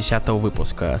 770-го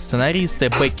выпуска.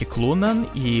 Сценаристы Бекки Клунан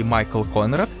и Майкл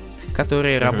Конрад,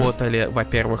 которые работали,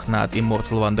 во-первых, над Immortal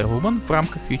Wonder Woman в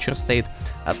рамках Future State,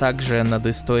 а также над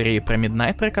историей про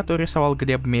Midnighter, которую рисовал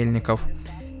Глеб Мельников.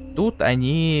 Тут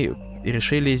они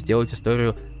решили сделать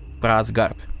историю про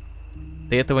Асгард.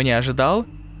 Ты этого не ожидал?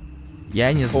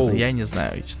 Я не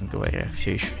знаю, честно говоря,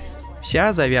 все еще.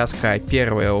 Вся завязка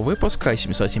первого выпуска,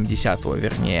 770-го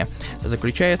вернее,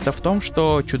 заключается в том,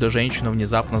 что Чудо-женщину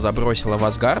внезапно забросила в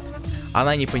Асгард,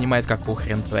 она не понимает, какого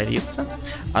хрена творится,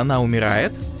 она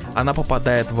умирает, она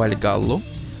попадает в Вальгаллу,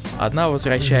 она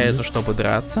возвращается, чтобы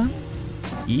драться,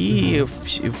 и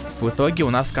в итоге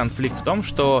у нас конфликт в том,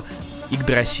 что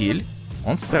Игдрасиль,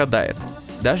 он страдает.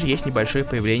 Даже есть небольшое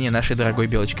появление нашей дорогой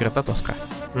белочки Рататоска.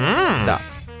 Да.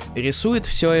 Рисует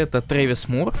все это Трэвис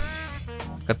Мур,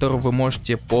 которого вы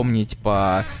можете помнить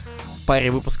по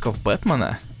паре выпусков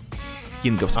Бэтмена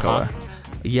кинговского.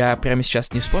 Я прямо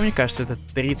сейчас не вспомню, кажется, это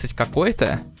 30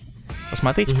 какой-то.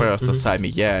 Посмотрите, пожалуйста, сами.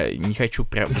 Я не хочу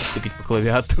прям стыкать по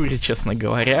клавиатуре, честно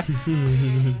говоря.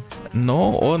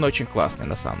 Но он очень классный,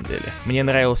 на самом деле. Мне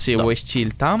нравился его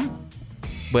стиль там,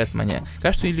 в Бэтмене.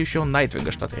 Кажется, или еще он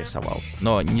Найтвинга что-то рисовал.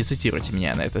 Но не цитируйте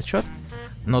меня на этот счет.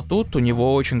 Но тут у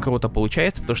него очень круто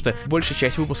получается, потому что большая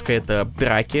часть выпуска это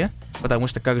драки, потому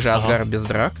что как же Асгард без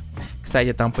драк?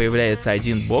 Кстати, там появляется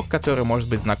один бог, который может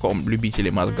быть знаком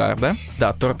любителям Асгарда.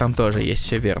 Да, Тор там тоже есть,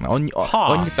 все верно. Он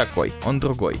не такой, он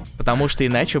другой. Потому что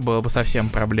иначе была бы совсем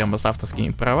проблема с авторскими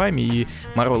правами, и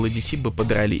Marvel и DC бы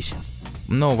подрались.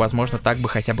 Но, возможно, так бы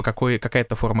хотя бы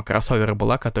какая-то форма кроссовера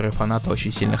была, которую фанаты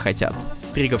очень сильно хотят.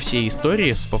 Интрига всей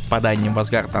истории с попаданием в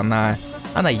Асгард,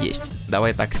 она есть,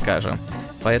 давай так скажем.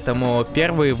 Поэтому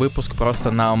первый выпуск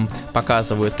просто нам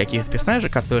показывают каких-то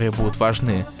персонажей, которые будут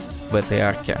важны в этой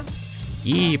арке.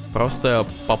 И просто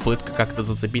попытка как-то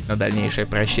зацепить на дальнейшее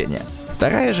прощение.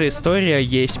 Вторая же история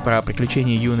есть про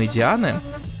приключения юной Дианы,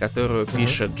 которую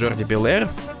пишет Джорди Белэр,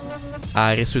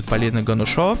 а рисует Полина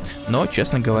Ганушо, но,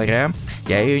 честно говоря,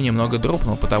 я ее немного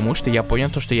дропнул, потому что я понял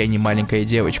то, что я не маленькая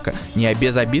девочка. Не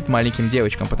без обид маленьким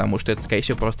девочкам, потому что это, скорее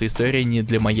всего, просто история не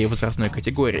для моей возрастной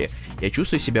категории. Я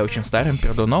чувствую себя очень старым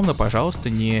пердуном, но, пожалуйста,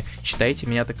 не считайте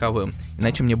меня таковым,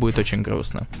 иначе мне будет очень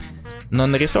грустно. Но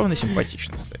нарисовано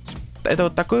симпатично, кстати. Это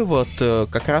вот такой вот,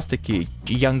 как раз-таки,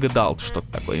 young adult, что-то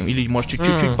такое, или, может,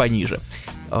 чуть-чуть пониже.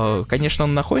 Конечно,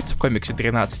 он находится в комиксе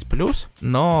 13+,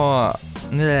 но...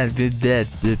 Идите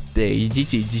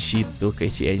DC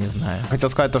пилкайте, я не знаю. Хотел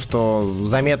сказать то, что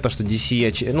заметно, что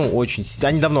DC, очень...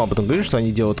 Они давно об этом говорили, что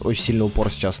они делают очень сильный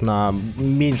упор сейчас на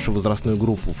меньшую возрастную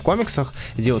группу в комиксах,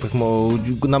 делают их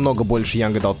намного больше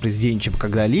young adult произведений, чем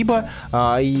когда-либо,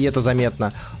 и это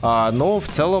заметно. Но в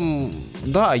целом,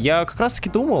 да, я как раз-таки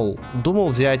думал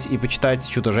взять и почитать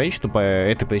 «Чудо-женщину» по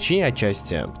этой причине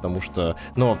отчасти, потому что,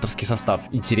 авторский состав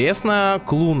интересно,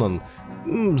 Клунан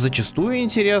зачастую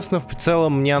интересно, в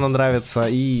целом мне она нравится,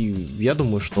 и я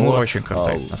думаю, что... Мур очень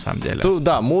крутой, на самом деле.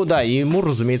 И Мур,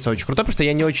 разумеется, очень крутой, потому что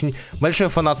я не очень большой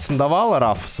фанат Сандовала,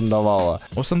 Рафа Сандовала.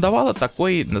 У Сандовала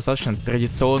такой достаточно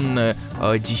традиционный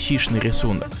DC-шный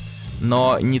рисунок.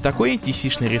 Но не такой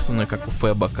DC-шный рисунок, как у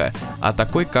Фэбока, а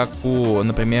такой, как у,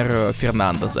 например,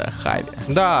 Фернандеза, Хави.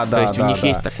 То есть у них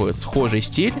есть такой схожий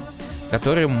стиль,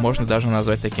 который можно даже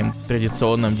назвать таким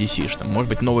традиционным DC-шным. Может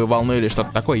быть, новой волной или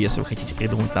что-то такое, если вы хотите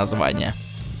придумать название.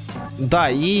 Да,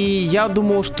 и я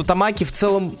думал, что Тамаки в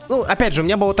целом... опять же, у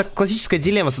меня была так классическая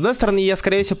дилемма. С одной стороны, я,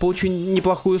 скорее всего, получу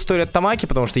неплохую историю от Тамаки,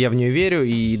 потому что я в нее верю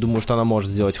и думаю, что она может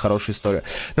сделать хорошую историю.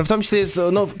 Но в том числе,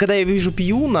 когда я вижу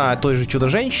Пью на той же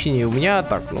Чудо-женщине, у меня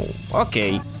так,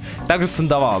 окей. Также с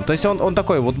Сандовалом. То есть он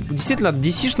такой вот действительно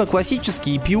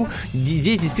DC-шно-классический, и Пью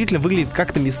здесь действительно выглядит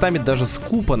как-то местами даже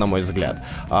скупо, на мой взгляд.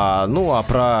 А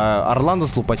про Орландо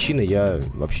с Лупачино я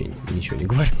вообще ничего не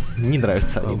говорю. Не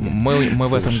нравится.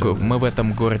 Мы в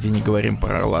этом городе не говорим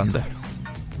про Орландо.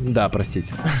 Да,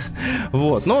 простите.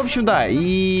 Вот, в общем, да,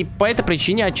 и по этой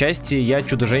причине отчасти я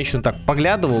Чудо-женщину так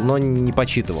поглядывал, но не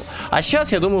почитывал. А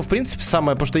сейчас, я думаю, в принципе,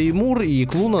 потому что и Мур, и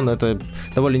Клунан — это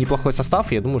довольно неплохой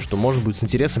состав, я думаю, что может быть с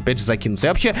интересом опять же закинуться. И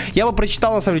вообще, я бы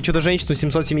прочитал, на самом деле, Чудо-женщину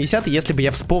 770, если бы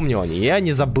я вспомнил о ней, я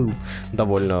не забыл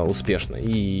довольно успешно,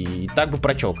 и так бы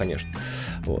прочел, конечно.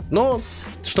 Вот, но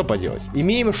что поделать,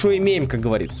 имеем, что имеем, как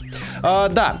говорится.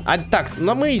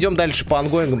 Мы идем дальше по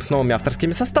ангоингам с новыми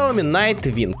авторскими составами.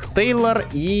 Nightwing, Тейлор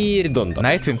и Редондо.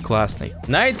 Nightwing классный.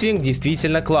 Nightwing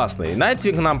действительно классный.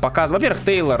 Nightwing нам показывает... Во-первых,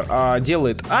 Тейлор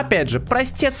делает, опять же,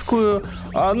 простецкую,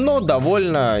 но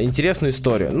довольно интересную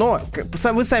историю. Но,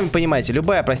 вы сами понимаете,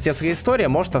 любая простецкая история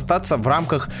может остаться в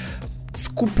рамках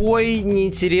скупой,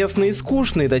 неинтересной и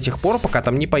скучной до тех пор, пока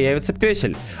там не появится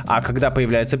пёсель. А когда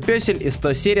появляется пёсель,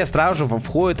 серия сразу же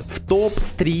входит в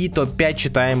топ-3, топ-5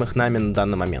 читаемых нами на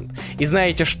данный момент. И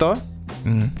знаете что?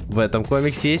 В этом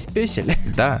комиксе есть пёсель.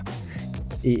 Да.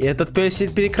 И этот пёсель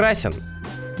прекрасен.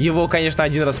 Его, конечно,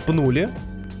 один раз пнули.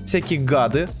 Всякие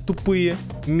гады, тупые,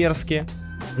 мерзкие.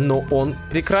 Но он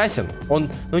прекрасен. У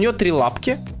него 3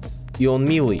 лапки, и он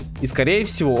милый. И, скорее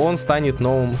всего, он станет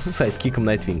новым сайдкиком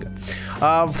Найтвинга.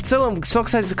 В целом, что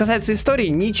касается истории,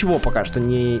 ничего пока что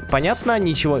не понятно,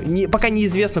 пока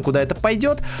неизвестно, куда это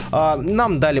пойдет.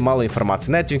 Нам дали мало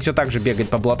информации. Найтвинг все так же бегает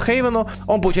по Бладхейвену.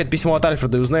 Он получает письмо от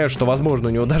Альфреда и узнает, что, возможно,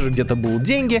 у него даже где-то будут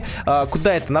деньги.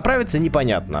 Куда это направится,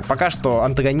 непонятно. Пока что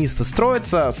антагонисты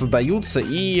строятся, создаются,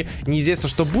 и неизвестно,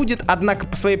 что будет. Однако,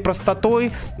 по своей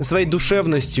простотой, своей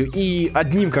душевностью и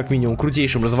одним, как минимум,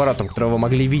 крутейшим разворотом, который вы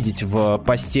могли видеть в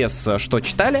посте с «Что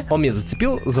читали», он меня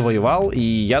зацепил, завоевал, и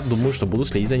я думаю, что буду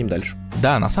следить за ним дальше.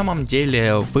 Да, на самом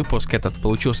деле выпуск этот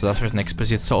получился достаточно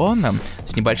экспозиционным,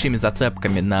 с небольшими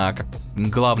зацепками на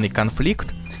главный конфликт,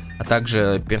 а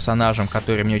также персонажем,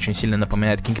 который мне очень сильно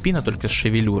напоминает Кингпина, только с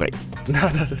шевелюрой.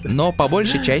 Но по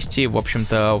большей части, в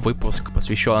общем-то, выпуск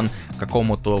посвящен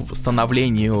какому-то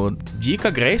становлению Дика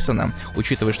Грейсона,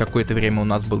 учитывая, что какое-то время у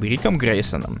нас был Риком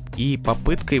Грейсоном, и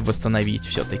попыткой восстановить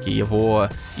все-таки его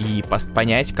и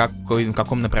понять, в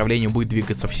каком направлении будет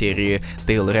двигаться в серии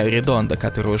Тейлора и Редонда,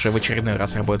 которые уже в очередной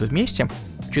раз работают вместе,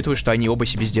 учитывая, что они оба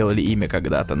себе сделали имя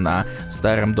когда-то на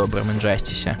старом добром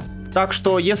Инжастисе. Так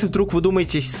что, если вдруг вы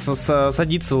думаете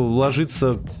садиться,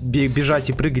 ложиться, бежать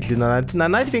и прыгать ли на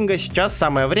Найтвинга, сейчас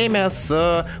самое время.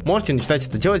 Можете начинать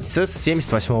это делать с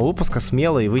 78-го выпуска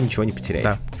смело, и вы ничего не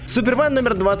потеряете. Да. Супермен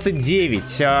номер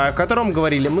 29, о котором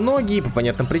говорили многие по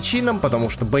понятным причинам, потому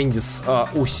что Бендис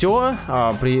усё,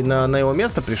 на его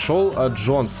место пришел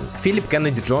Джонсон. Филипп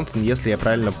Кеннеди Джонсон, если я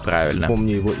правильно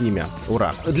помню его имя.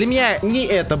 Ура. Для меня не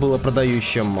это было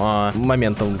продающим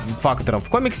моментом, фактором в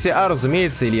комиксе, а,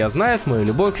 разумеется, Илья знает мою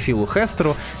любовь к Филу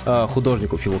Хестеру,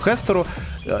 художнику Филу Хестеру,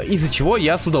 из-за чего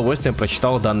я с удовольствием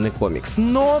прочитал данный комикс.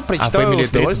 Но прочитал его с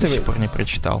удовольствием... до сих пор не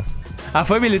прочитал. А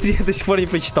Family 3 я до сих пор не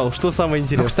прочитал, что самое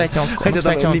интересное. Ну, кстати, он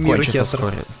кончится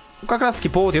вскоре. Как раз таки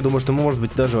повод, я думаю, что мы, может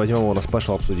быть, даже возьмем его на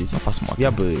спешл обсудить. Ну, посмотрим.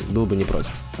 Я был бы не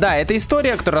против. Да, это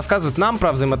история, которая рассказывает нам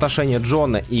про взаимоотношения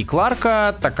Джона и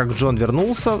Кларка, так как Джон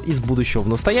вернулся из будущего в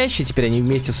настоящее, теперь они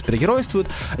вместе супергеройствуют.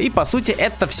 И, по сути,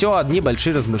 это все одни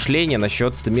большие размышления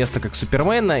насчет места как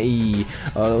Супермена, и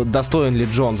достоин ли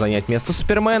Джон занять место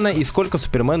Супермена, и сколько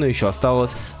Супермену еще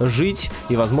осталось жить,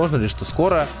 и возможно ли, что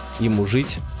скоро ему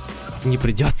жить не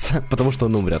придется, потому что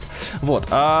он умрет. Вот.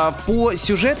 А по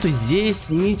сюжету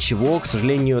здесь ничего, к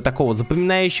сожалению, такого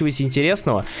запоминающегося,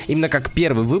 интересного, именно как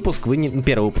первый выпуск,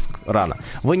 первый выпуск рано,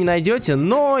 вы не найдете,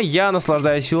 но я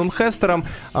наслаждаюсь Филом Хестером,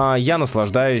 я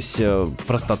наслаждаюсь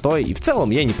простотой, и в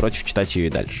целом я не против читать ее и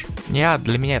дальше.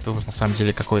 Для меня это на самом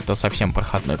деле какой-то совсем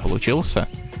проходной получился.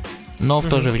 Но в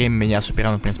то же время меня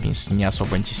Супермен, в принципе, не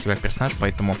особо интересует как персонаж,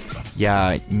 поэтому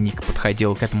я не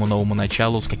подходил к этому новому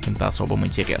началу с каким-то особым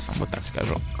интересом, вот так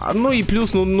скажу. Ну и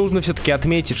плюс, нужно все-таки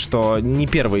отметить, что не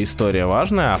первая история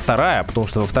важная, а вторая, потому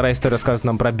что вторая история рассказывает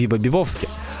нам про Биба Бибовски,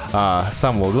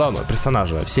 самого главного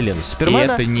персонажа вселенной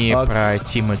Супермена. И это не про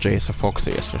Тима Джейса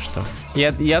Фокса, если что.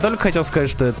 Я только хотел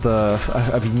сказать, что это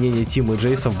объединение Тима и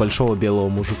Джейса в большого белого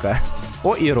мужика.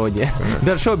 О, ирония.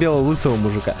 Большого белого лысого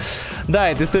мужика. Да,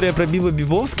 это история про Биба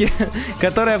Бибовски,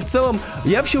 которая в целом...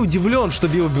 Я вообще удивлен, что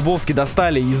Биба Бибовски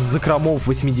достали из закромов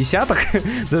 80-х,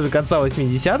 даже конца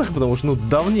 80-х, потому что,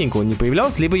 давненько он не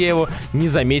появлялся, либо я его не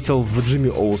заметил в Джимми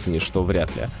Олсоне, что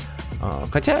вряд ли.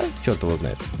 Хотя, черт его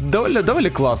знает.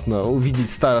 Довольно классно увидеть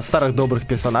старых добрых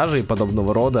персонажей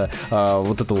подобного рода.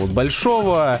 Вот этого вот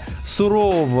большого,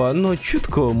 сурового, но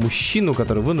чуткого мужчину,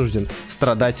 который вынужден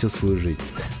страдать всю свою жизнь.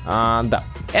 Да.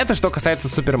 Это что касается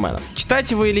Супермена. Читать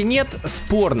его или нет,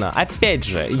 спорно. Опять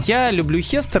же, я люблю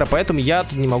Хестера, поэтому я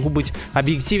тут не могу быть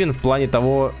объективен в плане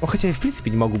того... хотя я в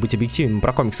принципе не могу быть объективен, мы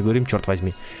про комиксы говорим, черт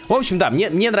возьми. В общем, да, мне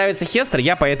нравится Хестер,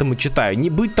 я поэтому читаю. Не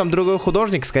будь там другой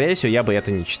художник, скорее всего, я бы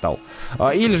это не читал.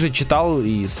 Или же читал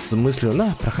и с мыслью,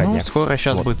 проходняк. Скоро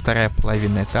сейчас будет вторая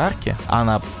половина этой арки.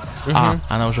 Она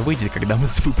уже выйдет, когда мы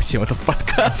выпустим этот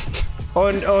подкаст.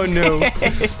 Oh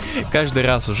no. Каждый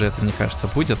раз уже это, мне кажется,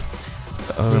 будет.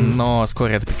 Но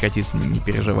скоро это прекратится, не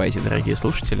переживайте, дорогие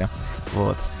слушатели.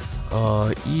 Вот.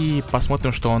 И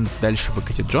посмотрим, что он дальше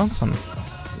выкатит Джонсон.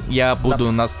 Я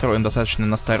буду настроен достаточно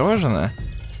настороженно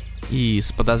и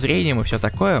с подозрением и все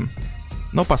такое.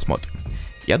 Но посмотрим.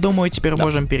 Я думаю, теперь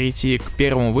можем перейти к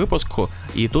первому выпуску.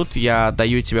 И тут я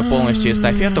даю тебе полностью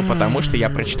эстафету, потому что я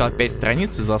прочитал 5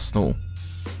 страниц и заснул.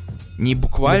 Не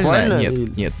буквально?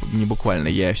 Нет, не буквально.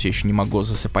 Я все еще не могу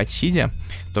засыпать сидя,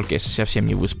 только если совсем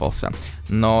не выспался.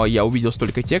 Но я увидел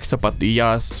столько текста, и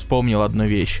я вспомнил одну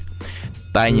вещь.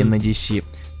 Тайны на DC.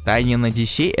 Тайны на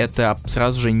DC это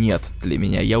сразу же нет для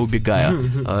меня, я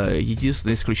убегаю.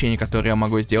 Единственное исключение, которое я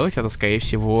могу сделать, это, скорее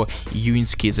всего,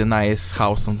 июньский The Nice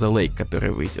House on the Lake, который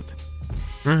выйдет.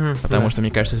 Потому что, мне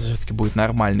кажется, это все-таки будет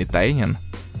нормальный тайнин.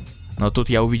 Но тут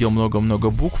я увидел много-много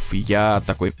букв, и я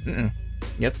такой...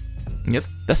 Нет,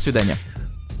 до свидания.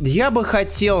 Я бы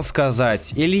хотел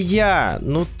сказать, Илья,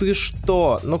 ты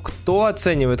что? Кто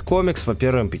оценивает комикс по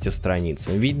первым 5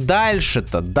 страницам? Ведь дальше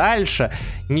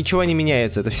ничего не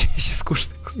меняется, это все еще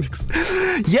скучный комикс.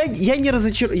 Я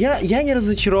не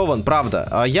разочарован,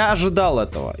 правда. Я ожидал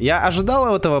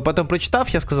этого, потом прочитав,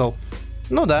 я сказал,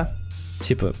 да,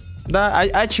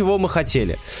 а чего мы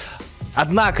хотели?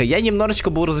 Однако, я немножечко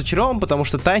был разочарован, потому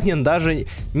что Тайнин даже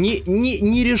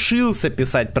не решился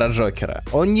писать про Джокера.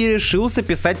 Он не решился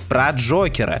писать про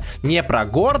Джокера. Не про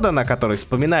Гордона, который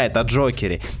вспоминает о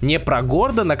Джокере. Не про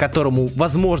Гордона, которому,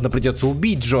 возможно, придется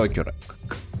убить Джокера.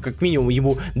 Как минимум,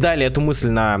 ему дали эту мысль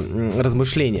на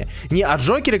размышление. Не о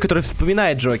Джокере, который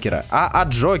вспоминает Джокера, а о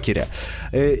Джокере.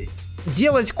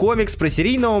 Делать комикс про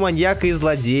серийного маньяка и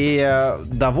злодея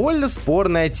довольно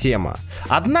спорная тема.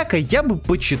 Однако я бы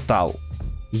почитал.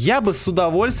 Я бы с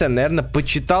удовольствием, наверное,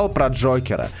 почитал про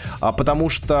Джокера. Потому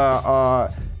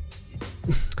что...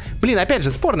 опять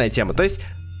же, спорная тема. То есть...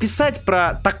 Писать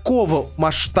про такого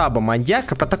масштаба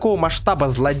маньяка, про такого масштаба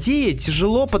злодея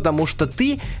тяжело, потому что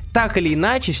ты так или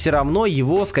иначе все равно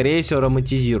его, скорее всего,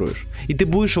 романтизируешь. И ты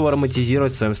будешь его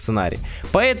романтизировать в своем сценарии.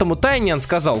 Поэтому Тайниан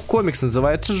сказал, комикс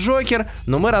называется Джокер,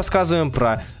 но мы рассказываем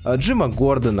про Джима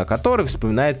Гордона, который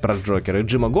вспоминает про Джокера. И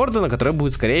Джима Гордона, который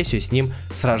будет, скорее всего, с ним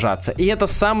сражаться. И это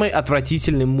самый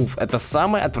отвратительный мув. Это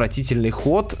самый отвратительный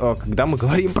ход, когда мы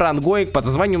говорим про ангоинг под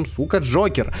названием, сука,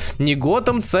 Джокер. Не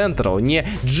Готэм Централ, не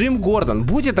Джим Гордон.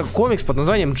 Будь это комикс под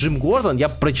названием Джим Гордон, я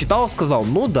прочитал и сказал,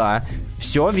 да,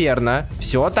 Все верно,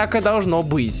 все так и должно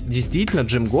быть. Действительно,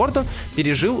 Джим Гордон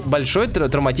пережил большой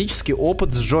травматический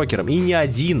опыт с Джокером. И не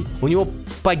один. У него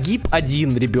погиб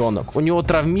один ребенок. У него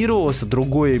травмировался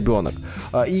другой ребенок.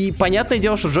 И понятное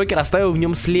дело, что Джокер оставил в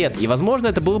нем след. И, возможно,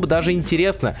 это было бы даже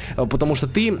интересно. Потому что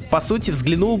ты, по сути,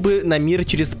 взглянул бы на мир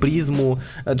через призму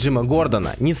Джима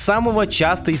Гордона. Не самого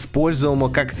часто используемого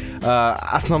как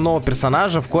основного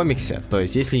персонажа в комиксе. То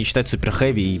есть, если не считать Супер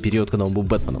Хэви и период, когда он был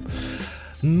Бэтменом.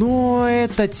 Но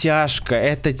это тяжко,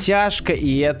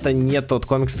 и это не тот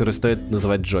комикс, который стоит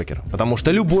называть Джокер. Потому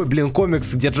что любой,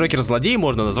 комикс, где Джокер злодей,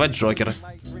 можно назвать Джокер.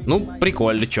 Ну,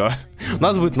 прикольно, чё. У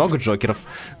нас будет много Джокеров,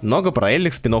 много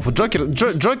параллельных спин-офф.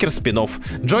 Джокер спин-офф,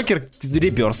 Джокер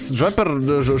реверс, Жопер,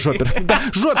 да,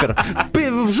 Жопер,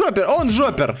 он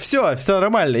Жопер, все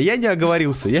нормально, я не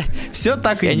оговорился, все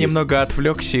так и есть. Я немного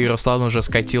отвлекся, и Руслан уже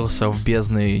скатился в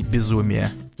бездны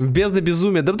безумия. Бездна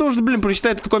безумия. Да потому что,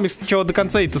 прочитай этот комикс сначала до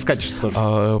конца, и ты скачешь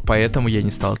тоже. Поэтому я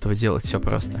не стал этого делать, все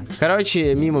просто.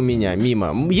 Короче, мимо меня.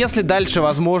 Если дальше,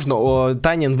 возможно,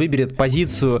 Танин выберет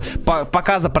позицию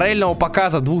параллельного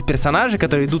показа двух персонажей,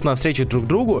 которые идут навстречу друг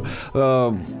другу,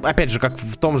 опять же, как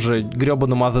в том же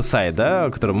гребаном Other Side, да,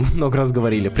 о котором мы много раз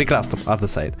говорили, прекрасном Other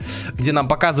Side, где нам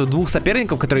показывают двух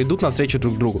соперников, которые идут навстречу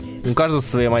друг другу. У каждого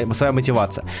своя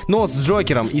мотивация. Но с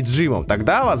Джокером и Джимом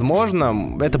тогда,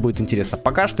 возможно, это будет интересно.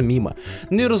 Пока что мимо.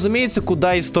 Ну и, разумеется,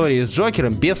 куда истории с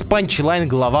Джокером без панчлайн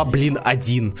глава,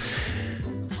 1.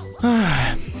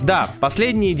 Да,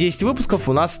 последние 10 выпусков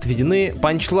у нас отведены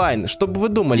панчлайн. Что бы вы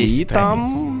думали? И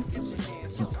там...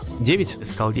 9? Я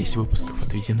сказал, 10 выпусков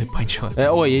отведены панчлайн.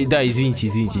 Ой, да, извините,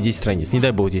 10 страниц. Не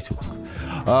дай бог 10 выпусков.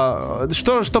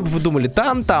 Что бы вы думали?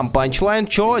 Там панчлайн,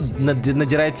 чё?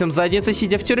 Надирает всем задницы,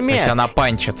 сидя в тюрьме. То есть она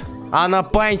панчит. Она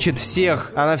панчит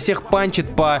всех. Она всех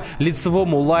панчит по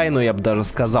лицевому лайну, я бы даже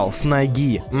сказал, с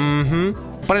ноги. Угу.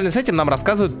 Параллельно с этим нам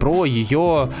рассказывают про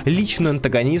ее личную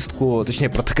антагонистку, точнее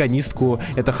протагонистку.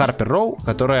 Это Харпер Роу,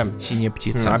 которая... Синяя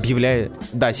птица. Объявляет...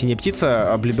 Да, синяя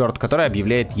птица, Блюберт, которая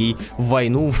объявляет ей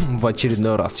войну в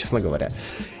очередной раз, честно говоря.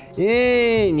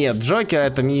 Нет, Джокер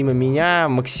это мимо меня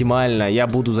максимально. Я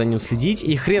буду за ним следить.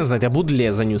 И хрен знает, буду ли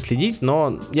я за ним следить.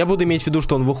 Но я буду иметь в виду,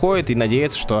 что он выходит, и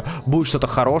надеяться, что будет что-то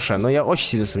хорошее. Но я очень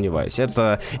сильно сомневаюсь.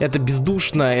 Это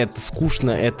бездушно, это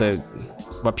скучно, это...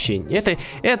 Вообще,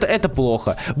 это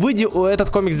плохо. Выйдя этот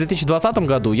комикс в 2020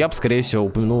 году, я бы, скорее всего,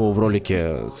 упомянул его в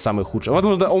ролике «Самый худший».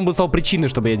 Возможно, он бы стал причиной,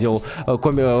 чтобы я делал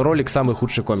ролик «Самый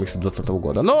худший комикс 2020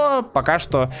 года». Но пока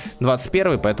что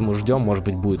 21-й, поэтому ждем, может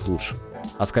быть, будет лучше.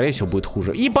 А скорее всего, будет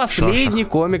хуже. И последний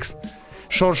комикс...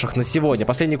 Шоршах на сегодня.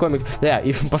 Последний комикс... Да,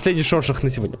 и последний Шоршах на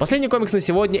сегодня. Последний комикс на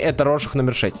сегодня — это Роршах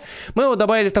номер 6. Мы его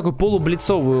добавили в такую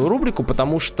полублицовую рубрику,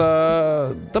 потому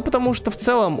что в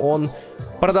целом он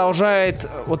продолжает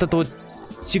вот это вот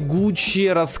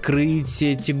тягучее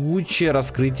раскрытие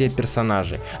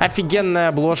персонажей. Офигенная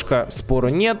обложка, спору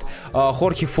нет.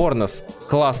 Хорхе Форнес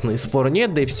классный, спору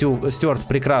нет. Дэйв Стюарт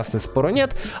прекрасный, спору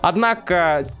нет.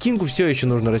 Однако Кингу все еще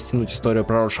нужно растянуть историю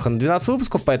про Роршаха на 12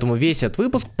 выпусков, поэтому весь этот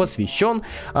выпуск посвящен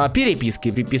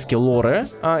переписке Лоры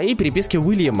и переписке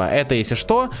Уильяма. Это, если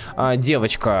что,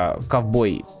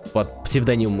 девочка-ковбой под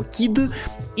псевдонимом Кид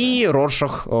и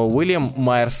Роршах Уильям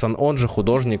Майерсон, он же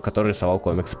художник, который рисовал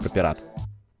комиксы про пират.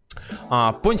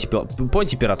 Понти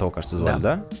Пират его, кажется, звали,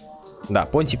 да? Да,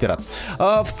 Понти Пират.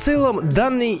 В целом,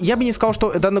 я бы не сказал,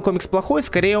 что данный комикс плохой,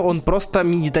 скорее он просто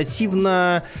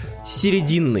медитативно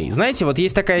серединный. Знаете, вот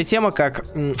есть такая тема, как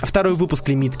второй выпуск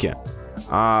лимитки.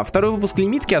 Второй выпуск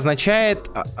лимитки означает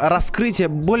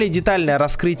более детальное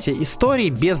раскрытие истории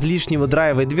без лишнего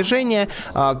драйва и движения,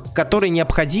 который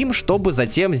необходим, чтобы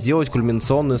затем сделать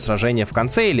кульминационное сражение в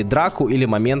конце, или драку, или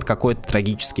момент какой-то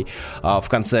трагический в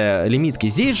конце лимитки.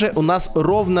 Здесь же у нас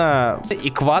ровно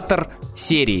экватор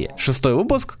серии. 6-й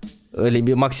выпуск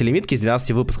макси-лимитки из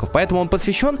 12 выпусков. Поэтому он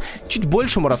посвящен чуть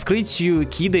большему раскрытию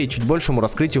Кида и чуть большему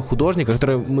раскрытию художника,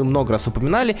 которые мы много раз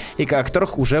упоминали и о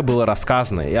которых уже было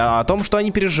рассказано. И о том, что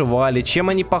они переживали, чем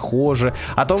они похожи,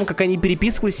 о том, как они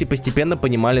переписывались и постепенно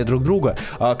понимали друг друга.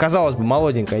 Казалось бы,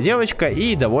 молоденькая девочка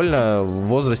и довольно в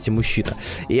возрасте мужчина.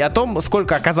 И о том,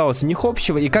 сколько оказалось у них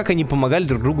общего и как они помогали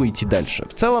друг другу идти дальше.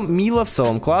 В целом мило, в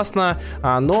целом классно,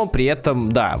 но при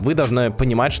этом, да, вы должны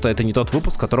понимать, что это не тот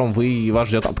выпуск, в котором вас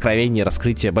ждет откровение,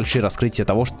 большие раскрытия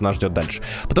того, что нас ждет дальше.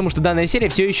 Потому что данная серия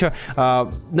все еще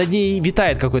над ней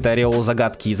витает какой-то ореол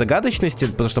загадки и загадочности,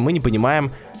 потому что мы не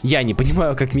понимаем, я не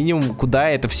понимаю, как минимум, куда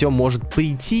это все может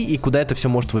прийти и куда это все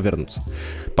может вывернуться.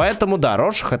 Поэтому, да,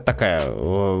 Роршах — это такая,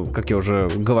 как я уже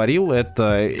говорил,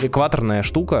 это экваторная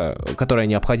штука, которая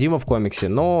необходима в комиксе,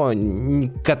 но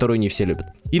которую не все любят.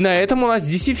 И на этом у нас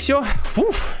DC все.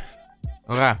 Фуф!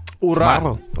 Ура! Ура!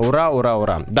 Marvel?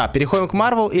 Ура! Да, переходим к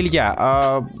Marvel.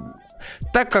 Илья,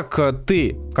 так как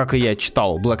ты, как и я,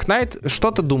 читал Black Knight, что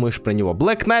ты думаешь про него?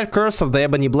 Black Knight Curse of the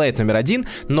Ebony Blade номер 1,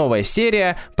 новая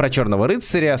серия про Черного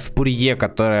Рыцаря с Пурье,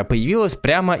 которая появилась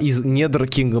прямо из недр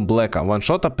Кинга Блэка,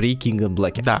 ваншота при Кинга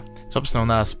Блэке. Да, собственно, у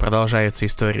нас продолжается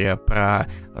история про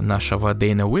нашего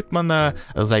Дэйна Уитмана,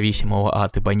 зависимого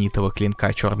от эбонитового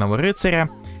клинка Черного Рыцаря.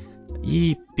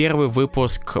 И первый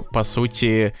выпуск, по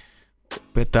сути,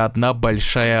 это одна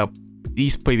большая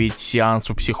исповедь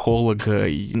сеансу психолога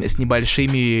с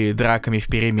небольшими драками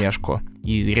вперемешку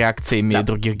и реакциями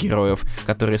других героев,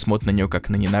 которые смотрят на него как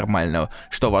на ненормального,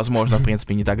 что, возможно, в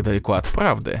принципе, не так далеко от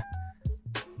правды.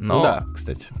 Но, да,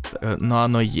 кстати. Но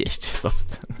оно есть,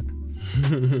 собственно.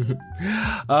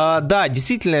 Да,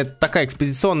 действительно, это такая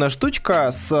экспозиционная штучка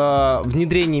с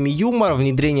внедрениями юмора,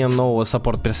 внедрением нового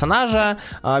саппорт-персонажа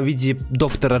в виде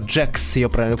доктора Джекс, ее,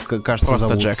 кажется, просто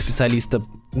зовут, Джекс. Специалиста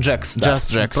Джекс, да.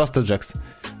 Just Джекс. Просто Джекс.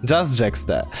 Just Джекс,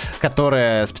 да.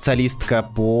 Которая специалистка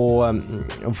по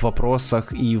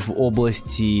вопросах и в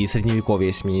области средневековья,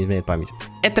 если мне не изменяет память.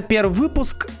 Это первый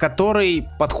выпуск, который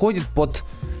подходит под,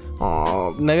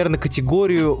 наверное,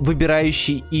 категорию,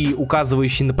 выбирающий и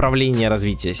указывающий направление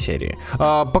развития серии.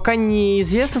 Пока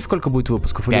неизвестно, сколько будет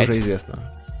выпусков, 5. или уже известно?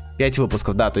 5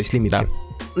 выпусков, да, то есть лимитки. Да.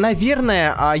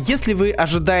 Наверное, если вы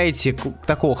ожидаете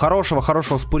такого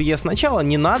хорошего спурье сначала,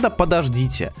 не надо,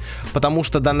 подождите. Потому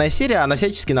что данная серия, она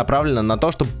всячески направлена на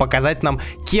то, чтобы показать нам,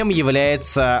 кем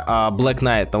является Black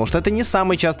Knight. Потому что это не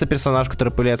самый частый персонаж,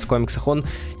 который появляется в комиксах. Он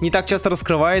не так часто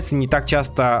раскрывается, не так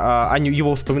часто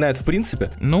его вспоминают в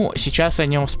принципе. Ну, сейчас о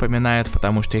нем вспоминают,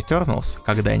 потому что Eternals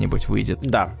когда-нибудь выйдет.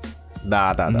 Да.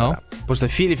 Да. Потому что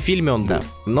в фильме он был. Да.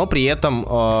 Но при этом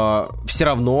все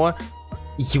равно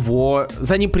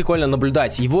за ним прикольно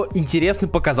наблюдать. Его интересно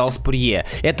показал Спурье.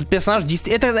 Этот персонаж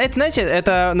действительно... Это, знаете,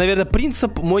 это, наверное,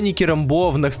 принцип Моники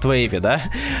Рэмбо в Next Wave, да?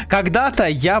 Когда-то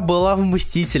я была в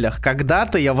Мстителях,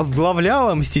 когда-то я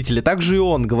возглавляла Мстители. Также и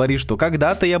он говорит, что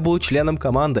когда-то я был членом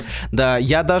команды. Да,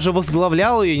 я даже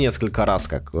возглавлял ее несколько раз,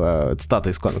 как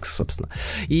цитата из комикса, собственно.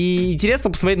 И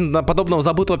интересно посмотреть на подобного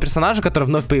забытого персонажа, который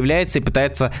вновь появляется и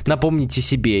пытается напомнить о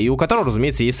себе. И у которого,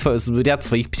 разумеется, есть ряд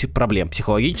своих проблем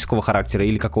психологического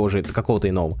характера или какого-то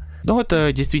иного. Ну,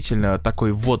 это действительно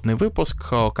такой вводный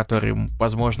выпуск, который,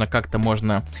 возможно, как-то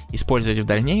можно использовать в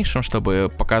дальнейшем,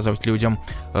 чтобы показывать людям,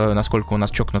 насколько у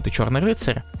нас чокнутый Черный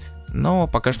Рыцарь, но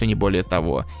пока что не более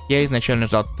того. Я изначально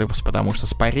ждал этот выпуск, потому что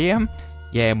Спарье,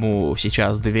 я ему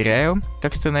сейчас доверяю,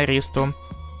 как сценаристу,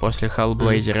 после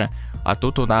Hellblazer, а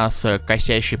тут у нас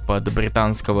косящий под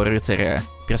британского рыцаря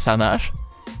персонаж,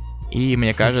 и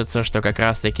мне кажется, что как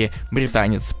раз-таки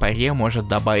британец Паре может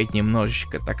добавить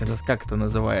немножечко, как это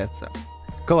называется?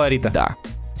 Колорита. Да.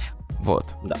 Вот.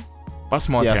 Да.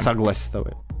 Посмотрим. Я согласен с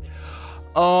тобой.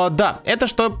 Да, это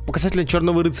что касательно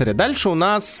Черного Рыцаря. Дальше у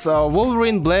нас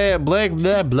Wolverine,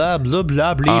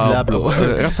 бла-бла-бла-бла-бла-бла-бла.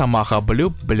 Росомаха,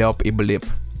 блюб, блёб и блип.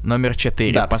 Номер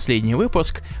 4. Да. Последний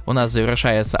выпуск. У нас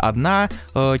завершается одна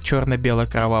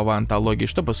черно-бело-кровавая антология,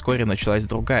 чтобы вскоре началась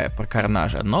другая про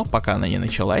Карнажа. Но пока она не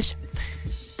началась,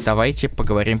 давайте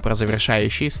поговорим про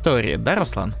завершающие истории. Да,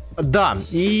 Руслан? Да,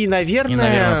 и,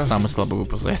 наверное... это самый слабый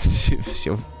выпуск за это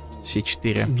все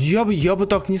 4. Я бы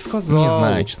так не сказал. Не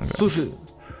знаю, честно говоря. Слушай,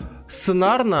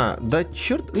 сценарно, да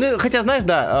черт... Ну, хотя, знаешь,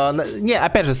 да,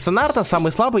 опять же, сценарно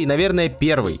самый слабый и, наверное,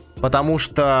 первый. Потому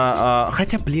что...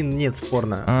 хотя, нет,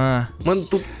 спорно. Мы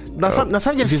тут... На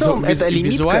самом деле, в целом, это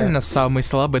лимитка. Визуально самый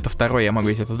слабый — это второй, я могу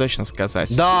это точно сказать.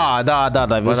 Да.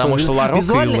 Потому что Ларок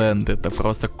и Лэнд — это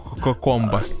просто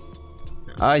комбо.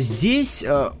 А здесь...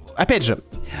 Опять же,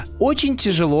 очень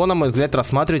тяжело, на мой взгляд,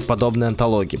 рассматривать подобные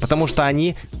антологии, потому что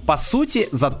они, по сути,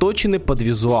 заточены под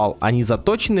визуал, они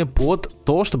заточены под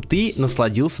то, чтобы ты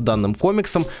насладился данным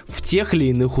комиксом в тех или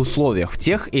иных условиях, в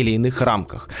тех или иных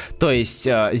рамках. То есть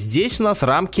здесь у нас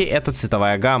рамки — это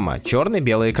цветовая гамма, черный,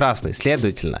 белый и красный.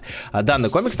 Следовательно, данный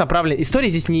комикс направлен... История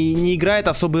здесь не играет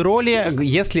особой роли,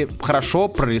 если хорошо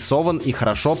прорисован и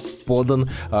хорошо подано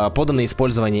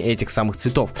использование этих самых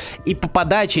цветов. И по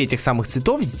подаче этих самых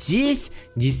цветов здесь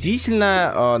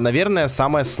действительно, наверное,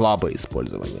 самое слабое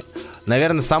использование.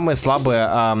 Наверное, самое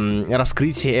слабое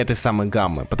раскрытие этой самой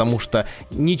гаммы. Потому что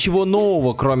ничего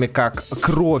нового, кроме как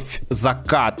кровь,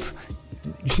 закат,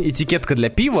 этикетка для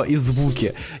пива и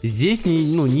звуки, здесь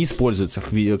не используется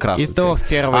в красный цвет. И то в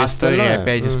первой истории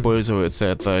опять используется.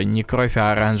 Это не кровь,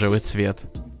 а оранжевый цвет.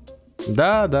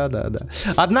 Да.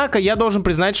 Однако я должен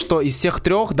признать, что из всех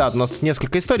трех, да, у нас тут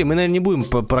несколько историй, мы, наверное, не будем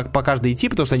по каждой идти,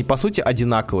 потому что они, по сути,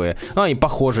 одинаковые. Ну, они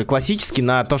похожи, классически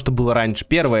на то, что было раньше.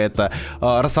 Первое — это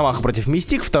Росомаха против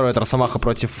Мистик, второе — это Росомаха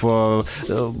против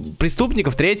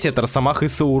преступников, третье — это Росомаха и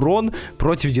Саурон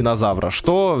против динозавра,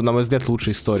 что, на мой взгляд,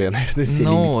 лучшая история, наверное, серии.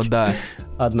 Ну, да.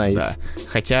 Одна из. Да.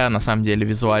 Хотя, на самом деле,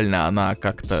 визуально она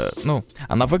как-то,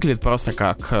 она выглядит просто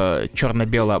как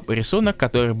черно-белый рисунок,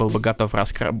 который был бы готов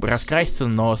раскраситься,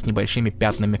 но с небольшими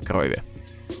пятнами крови.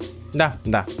 Да.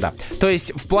 То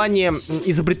есть в плане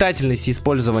изобретательности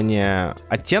использования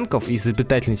оттенков,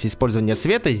 изобретательности использования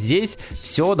цвета здесь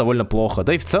все довольно плохо.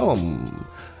 Да и в целом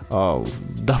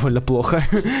довольно плохо.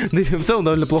 Да и в целом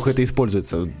довольно плохо это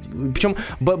используется. Причем,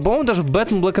 по-моему, даже в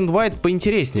Batman Black and White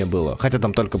поинтереснее было. Хотя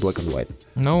там только Black and White.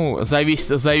 Ну,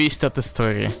 зависит от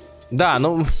истории. Да,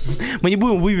 но мы не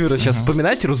будем Уивера сейчас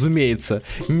вспоминать, разумеется.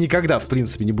 Никогда, в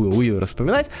принципе, не будем Уивера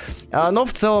вспоминать. Но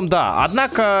в целом, да.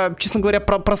 Однако, честно говоря,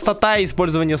 простота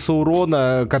использования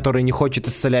Саурона, который не хочет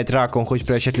исцелять рака, он хочет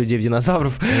превращать людей в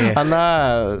динозавров,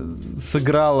 она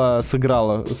сыграла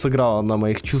на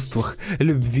моих чувствах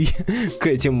любви к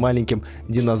этим маленьким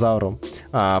динозаврам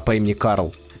по имени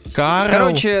Карл.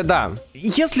 Короче, да.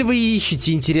 Если вы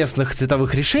ищете интересных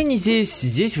цветовых решений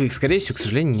здесь вы их, скорее всего, к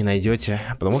сожалению, не найдете,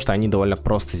 потому что они довольно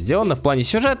просто сделаны. В плане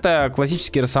сюжета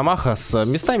классический Росомаха с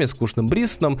местами скучным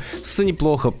Бристоном, с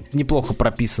неплохо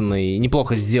прописанной,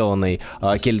 неплохо сделанной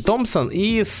Келли Томпсон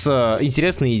и с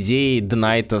интересной идеей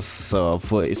Денайтас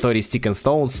в истории Stick and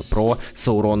Stones про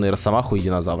Саурона и Росомаху и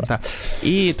динозавра. Да.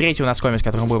 И третий у нас комикс,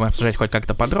 который мы будем обсуждать хоть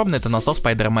как-то подробно, это Non-Stop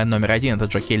Spider-Man номер 1, это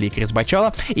Джо Келли и Крис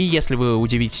Бачало. И если вы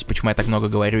удивитесь, почему я так много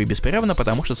говорю и беспрерывно,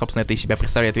 потому что, собственно, это из себя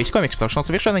представляет весь комикс, потому что он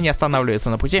совершенно не останавливается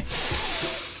на пути.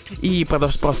 И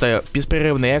просто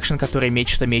беспрерывный экшен, который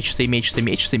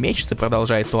мечется,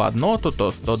 продолжает то одно,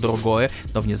 то другое,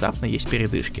 но внезапно есть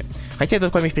передышки. Хотя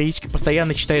этот комикс периодически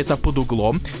постоянно читается под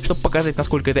углом, чтобы показать,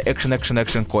 насколько это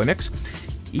экшен комикс.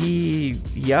 И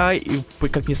я,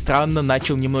 как ни странно,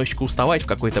 начал немножечко уставать в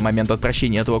какой-то момент от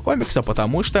прочтения этого комикса,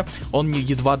 потому что он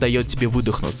едва дает тебе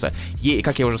выдохнуться. И,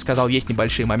 как я уже сказал, есть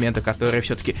небольшие моменты, которые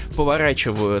все-таки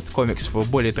поворачивают комикс в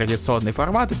более традиционный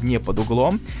формат, не под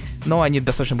углом, но они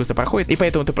достаточно быстро проходят, и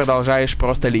поэтому ты продолжаешь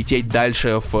просто лететь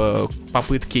дальше в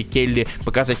попытке Келли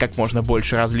показать как можно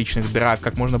больше различных драк,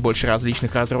 как можно больше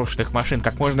различных разрушенных машин,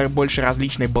 как можно больше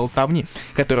различной болтовни,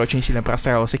 которая очень сильно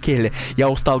простраивался Келли. Я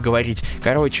устал говорить.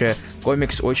 Короче,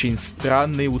 комикс очень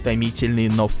странный, утомительный,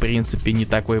 но в принципе не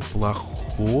такой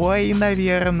плохой,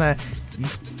 наверное.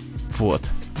 Вот,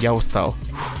 я устал.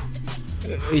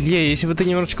 Илья, если бы ты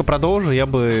немножечко продолжил, я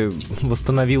бы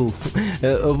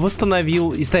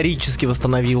исторически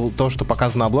восстановил то, что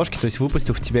показано на обложке, то есть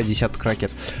выпустил в тебя десяток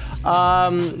ракет.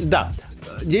 Да,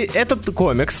 этот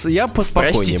комикс я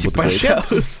поспокойнее буду говорить.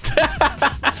 Пожалуйста.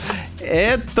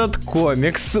 Этот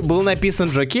комикс был написан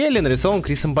Джо Келли, нарисован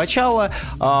Крисом Бачало.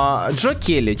 Джо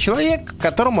Келли — человек, к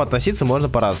которому относиться можно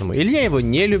по-разному. Илья его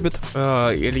не любит.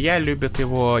 Илья любит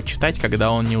его читать,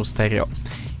 когда он не устарел.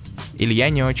 Илья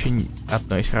не очень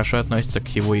хорошо относится к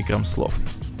его играм слов.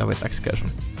 Давай так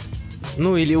скажем.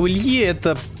 Ну, или у Ильи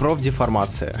это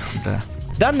профдеформация. Да.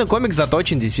 Данный комикс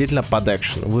заточен действительно под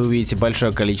экшен. Вы увидите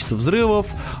большое количество взрывов,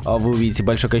 вы увидите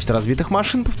большое количество разбитых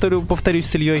машин, повторюсь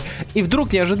с Ильей, и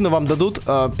вдруг неожиданно вам дадут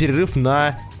перерыв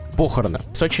на похороны.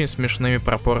 С очень смешными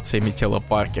пропорциями тела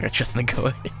Паркера, честно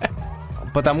говоря.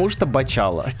 Потому что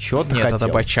Бачало. Чё ты хотел? Нет,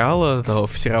 это Бачало, то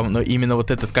все равно именно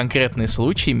вот этот конкретный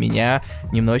случай меня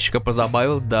немножечко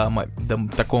позабавил до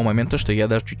такого момента, что я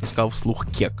даже чуть не сказал вслух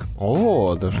кек.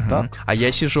 О, даже так? А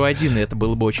я сижу один, и это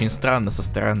было бы очень странно со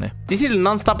стороны. Действительно,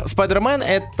 Non-Stop Spider-Man —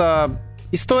 это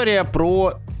история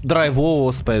про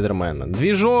драйвового Спайдермена,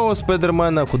 движового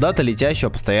Спайдермена, куда-то летящего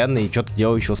постоянно и что-то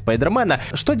делающего Спайдермена.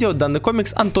 Что делает данный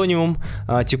комикс? Антонимум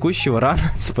текущего рана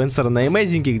Спенсера на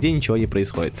Amazing, где ничего не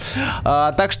происходит.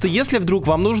 Так что, если вдруг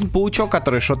вам нужен паучок,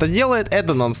 который что-то делает,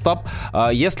 это Non-Stop.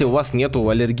 Если у вас нету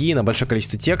аллергии на большое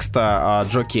количество текста,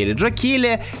 Джо Келли. Джо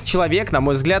Келли — человек, на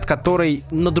мой взгляд, который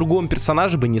на другом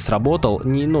персонаже бы не сработал,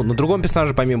 на другом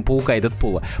персонаже помимо Паука и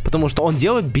Дэдпула, потому что он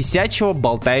делает бесячего,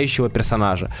 болтающего персонажа.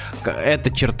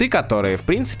 Это черты, которые, в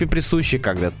принципе, присущи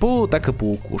как Дэдпулу, так и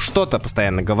Пауку. Что-то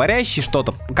постоянно говорящий,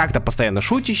 что-то как-то постоянно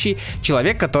шутящий.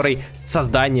 Человек,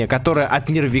 создание, которое от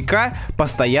нервика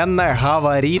постоянно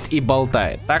говорит и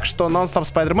болтает. Так что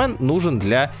Non-Stop Spider-Man нужен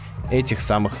для этих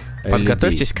самых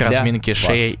Подготовьтесь людей, к разминке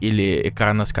шеи или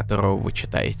экрана, с которого вы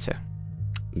читаете.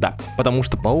 Да, потому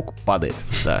что паук падает.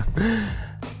 Да.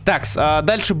 Так,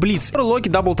 дальше Блиц. Локи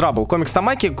Double Trouble. Комикс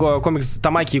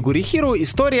Тамаки и Гурихиру.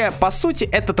 История, по сути,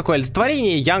 это такое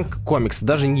олицетворение Янг комикс.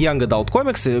 Даже не Young Adult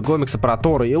комиксы про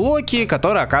Тора и Локи,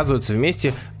 которые оказываются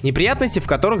вместе в неприятности, в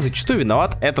которых зачастую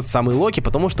виноват этот самый Локи,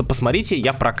 потому что, посмотрите,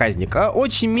 я проказник.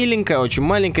 Очень миленькая, очень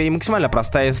маленькая и максимально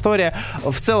простая история.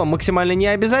 В целом максимально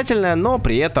необязательная, но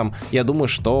при этом я думаю,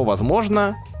 что,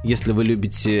 возможно, если вы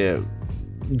любите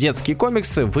детские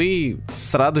комиксы, вы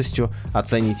с радостью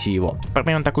оцените его.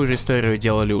 Примерно такую же историю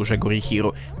делали уже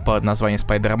Гурихиру под названием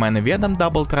Spider-Man и Venom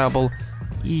Double Trouble.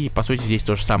 И, по сути, здесь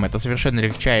то же самое. Это совершенно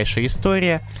легчайшая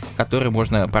история, которую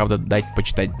можно, правда, дать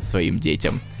почитать своим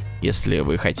детям, если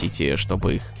вы хотите,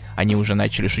 чтобы они уже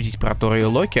начали шутить про Тора и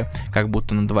Локи, как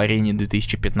будто на дворе не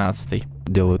 2015.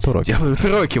 Делают уроки. Делают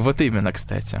уроки, вот именно,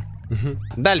 кстати.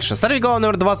 Дальше. Сорвиголова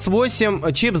номер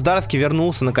 28. Чип Здарский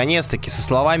вернулся наконец-таки со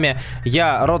словами: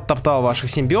 я рот топтал ваших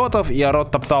симбиотов, я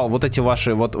рот топтал вот эти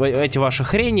ваши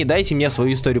хрени, дайте мне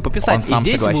свою историю пописать. Он сам и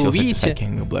здесь согласился вы увидите... писать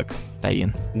King Black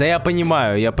Таин. Да я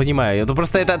понимаю. Это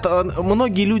просто это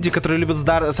многие люди, которые любят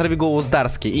Сорвиголову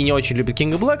Здарски и не очень любят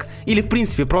King Black, или в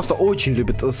принципе просто очень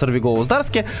любят Сорвиголову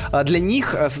Здарски, для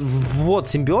них ввод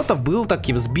симбиотов был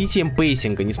таким сбитием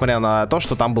пейсинга, несмотря на то,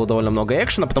 что там было довольно много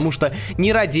экшена, потому что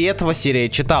не ради этого серия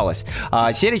читалась.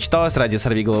 Серия читалась ради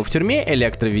Сорвиголовы в тюрьме,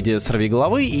 Электро в виде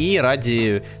Сорвиголовы и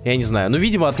ради, я не знаю,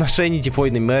 видимо, отношений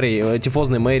тифозной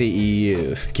Мэри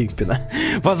и Кингпина.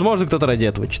 Возможно, кто-то ради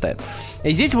этого читает. И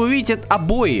здесь вы увидите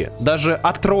обои, даже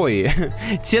отрои.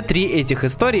 Все три этих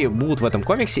истории будут в этом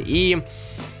комиксе, и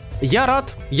я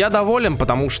рад, я доволен,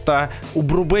 потому что у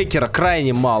Брубейкера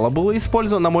крайне мало было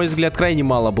использовано, на мой взгляд, крайне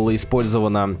мало было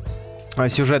использовано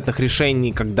сюжетных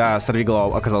решений, когда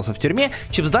Сорвиголова оказался в тюрьме.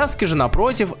 Чип Здарский же,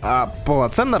 напротив,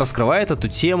 полноценно раскрывает эту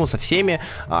тему со всеми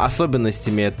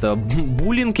особенностями. Это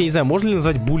буллинг, я не знаю, можно ли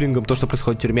назвать буллингом то, что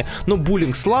происходит в тюрьме, но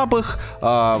буллинг слабых,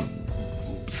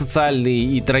 социальные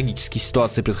и трагические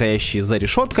ситуации, происходящие за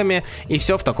решетками, и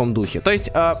все в таком духе. То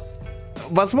есть,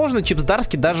 возможно, Чип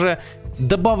Здарский даже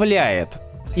добавляет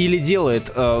или делает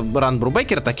ран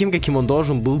Брубейкера таким, каким он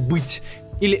должен был быть.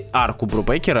 Или арку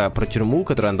Брубейкера про тюрьму,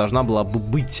 которая она должна была бы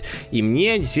быть. И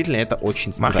мне действительно это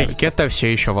очень нравится. Кикета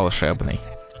все еще волшебный.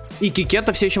 И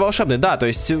Кикета все еще волшебный, да. То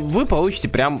есть вы получите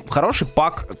прям хороший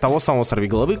пак того самого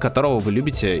Сорвиголовы, которого вы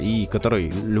любите и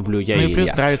который люблю я и и плюс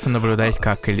я. нравится наблюдать,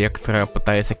 как Электро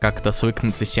пытается как-то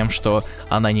свыкнуться с тем, что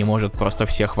она не может просто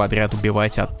всех подряд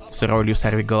убивать, а с ролью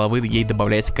Сорвиголовы ей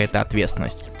добавляется какая-то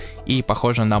ответственность. И,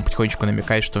 похоже, нам потихонечку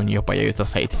намекает, что у нее появится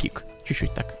сайдкик.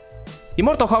 Чуть-чуть так.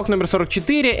 Immortal Hulk номер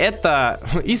 44 — это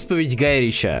исповедь Гая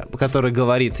Ричи, который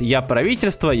говорит: я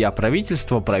правительство,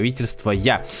 правительство,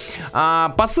 я.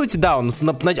 По сути, да, он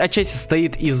отчасти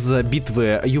состоит из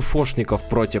битвы юфошников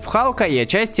против Халка и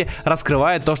отчасти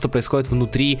раскрывает то, что происходит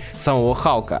внутри самого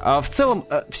Халка. В целом,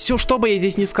 все, что бы я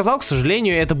здесь не сказал, к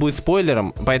сожалению, это будет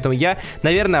спойлером, поэтому я,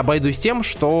 наверное, обойдусь тем,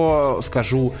 что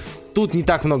скажу: тут не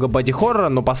так много боди-хоррора,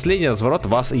 но последний разворот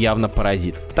вас явно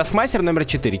поразит. Taskmaster номер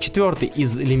 4. Четвертый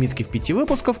из лимитки в 5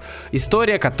 выпусков.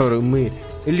 История, которую мы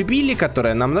любили,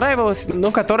 которая нам нравилась,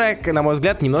 но которая, на мой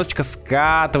взгляд, немножечко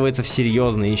скатывается в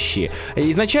серьезные щи.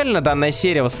 Изначально данная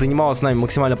серия воспринималась нами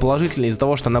максимально положительно из-за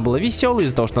того, что она была веселой,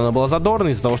 из-за того, что она была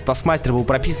задорной, из-за того, что Taskmaster был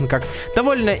прописан как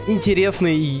довольно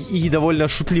интересный и довольно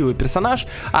шутливый персонаж.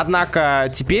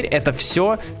 Однако теперь это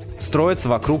все строится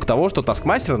вокруг того, что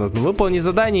Taskmaster нужно выполнить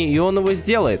задание, и он его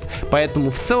сделает. Поэтому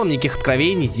в целом никаких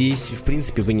откровений здесь, в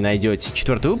принципе, вы не найдете.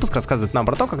 Четвертый выпуск рассказывает нам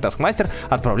про то, как Taskmaster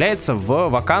отправляется в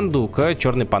Ваканду к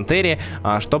Черной Пантере,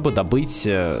 чтобы добыть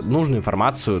нужную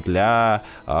информацию для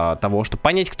того, чтобы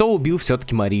понять, кто убил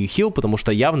все-таки Марию Хилл, потому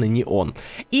что явно не он.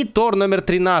 И Тор номер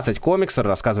 13 комикса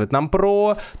рассказывает нам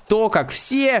про то, как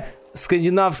все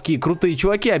скандинавские крутые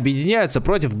чуваки объединяются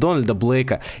против Дональда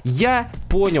Блейка. Я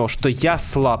понял, что я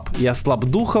слаб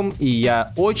духом, и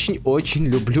я очень-очень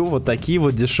люблю вот такие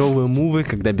вот дешевые мувы,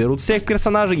 когда берут всех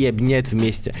персонажей и объединяют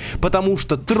вместе. Потому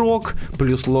что Трок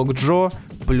плюс Локджо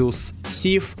плюс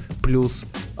Сив плюс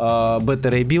Бета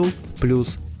Рэй Билл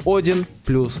плюс Один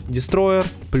плюс Дестройер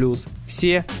плюс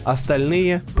все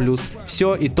остальные плюс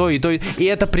все и то, и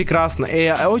это прекрасно.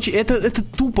 Это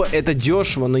тупо, это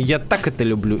дешево, но я так это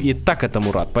люблю и так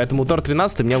этому рад. Поэтому Тор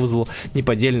 13 меня вызвал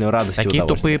неподдельную радость и удовольствие.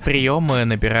 Такие тупые приемы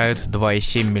набирают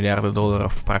 2,7 миллиарда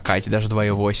долларов в прокате, даже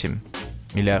 2,8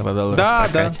 миллиарда долларов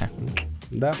в прокате.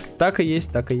 Да, так и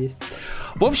есть.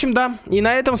 В общем, да, и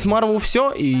на этом с Marvel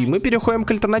все, и мы переходим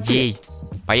к альтернативе.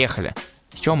 Поехали.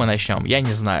 С чего мы начнем? Я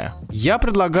не знаю. Я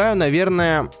предлагаю,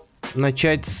 наверное,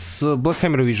 начать с Black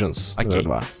Hammer Visions. Окей.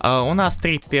 У нас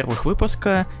 3 первых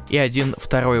выпуска и 1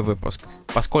 второй выпуск.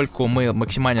 Поскольку мы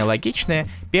максимально логичные,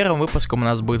 первым выпуском у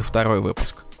нас будет второй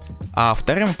выпуск. А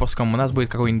вторым выпуском у нас будет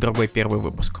какой-нибудь другой первый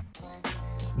выпуск.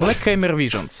 Black Hammer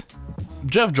Visions.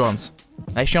 Джефф Джонс.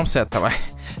 Начнем с этого.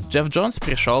 Джефф Джонс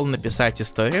пришел написать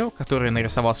историю, которую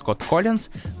нарисовал Скотт Коллинз,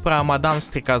 про мадам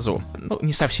Стрекозу. Ну,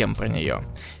 не совсем про нее.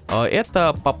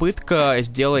 Это попытка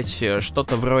сделать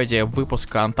что-то вроде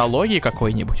выпуска антологии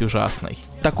какой-нибудь ужасной.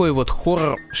 Такой вот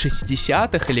хоррор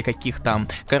 60-х или каких там.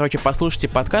 Короче, послушайте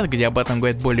подкаст, где об этом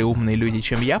говорят более умные люди,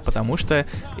 чем я, потому что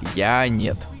я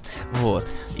нет. Вот.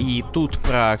 И тут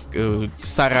про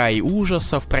сарай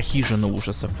ужасов, про хижину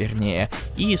ужасов, вернее.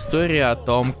 И история о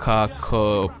том, как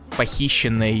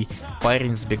похищенный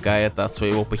парень сбегает от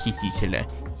своего похитителя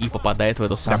и попадает в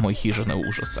эту самую хижину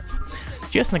ужасов.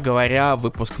 Честно говоря,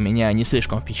 выпуск меня не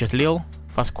слишком впечатлил,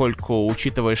 поскольку,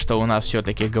 учитывая, что у нас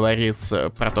все-таки говорится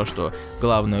про то, что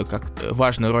главную,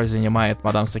 важную роль занимает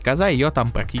мадам Стрекоза, ее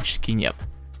там практически нет.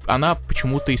 Она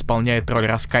почему-то исполняет роль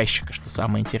рассказчика, что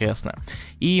самое интересное.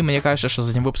 И мне кажется, что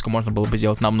за этим выпуском можно было бы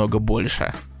сделать намного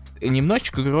больше.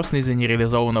 Немножечко грустно из-за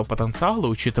нереализованного потенциала,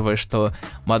 учитывая, что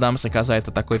мадам Стрекоза — это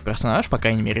такой персонаж, по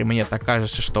крайней мере, мне так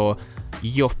кажется, что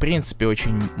ее, в принципе,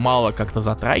 очень мало как-то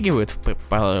затрагивают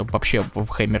вообще в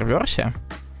Хэммерверсе.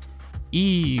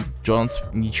 И Джонс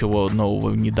ничего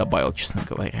нового не добавил, честно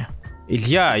говоря.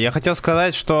 Илья, я хотел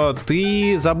сказать, что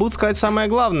ты забыл сказать самое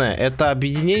главное. Это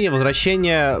объединение,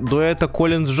 возвращение дуэта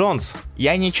Коллинз-Джонс.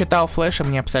 Я не читал Флэша,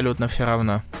 мне абсолютно все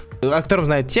равно. О котором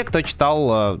знают те, кто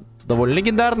читал довольно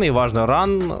легендарный и важный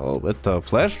ран. Это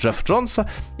Флэш, Джефф Джонса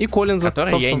и Коллинза.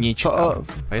 Который я не читал.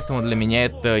 Поэтому для меня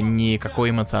это никакой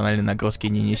эмоциональной нагрузки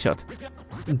не несет.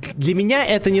 Для меня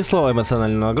это не слово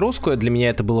эмоциональную нагрузку, для меня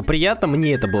это было приятно,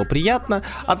 мне это было приятно,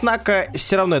 однако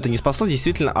все равно это не спасло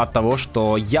действительно от того,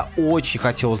 что я очень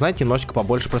хотел узнать немножечко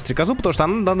побольше про Стрекозу, потому что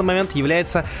она на данный момент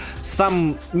является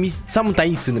самым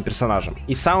таинственным персонажем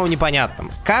и самым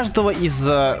непонятным. Каждого из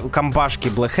компашки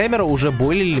Black Hammer уже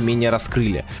более или менее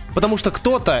раскрыли, потому что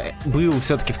кто-то был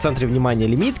все-таки в центре внимания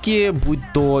лимитки, будь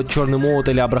то Черный Молот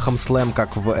или Абрахам Слэм,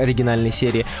 как в оригинальной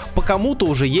серии, по кому-то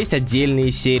уже есть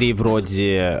отдельные серии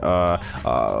вроде этого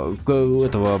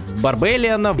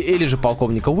Барбелиана или же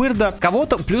полковника Уирда.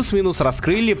 Кого-то плюс-минус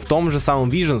раскрыли в том же самом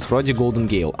Visions, вроде Golden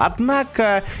Gale.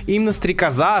 Однако именно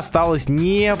Стрекоза осталась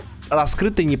не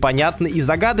раскрытой, непонятной и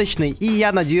загадочной, и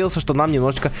я надеялся, что нам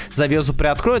немножечко завесу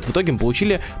приоткроют. В итоге мы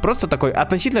получили просто такой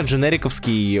относительно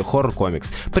дженериковский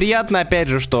хоррор-комикс. Приятно, опять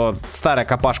же, что старая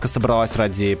компашка собралась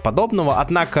ради подобного,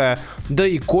 однако, да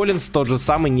и Коллинз тот же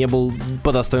самый не был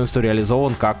по достоинству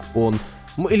реализован, как он.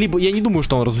 Либо я не думаю,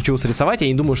 что он разучился рисовать, я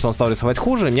не думаю, что он стал рисовать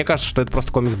хуже, мне кажется, что это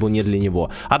просто комикс был не для него.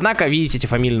 Однако видеть эти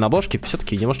фамилии на обложке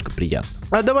все-таки немножко приятно.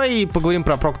 Давай поговорим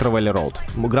про Proctor Valley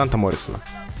Road, Гранта Моррисона.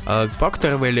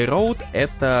 Proctor Valley Road —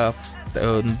 это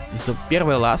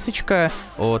первая ласточка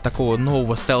такого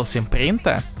нового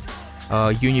стелс-импринта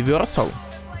Universal,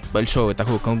 большого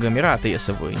такого конгломерата,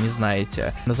 если вы не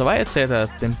знаете. Называется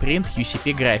этот импринт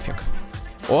UCP Graphic.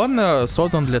 Он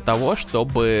создан для того,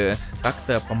 чтобы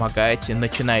как-то помогать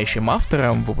начинающим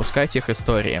авторам выпускать их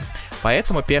истории.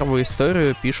 Поэтому первую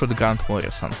историю пишут Грант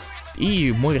Моррисон.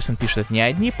 И Моррисон пишет не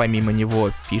одни, помимо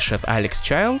него пишет Алекс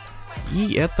Чайлд.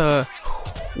 И это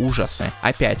ужасы.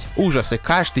 Опять ужасы.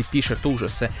 Каждый пишет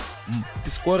ужасы.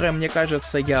 Скоро, мне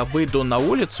кажется, я выйду на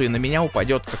улицу, и на меня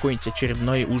упадет какой-нибудь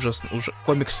очередной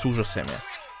комикс с ужасами.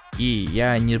 И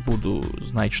я не буду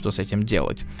знать, что с этим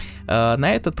делать.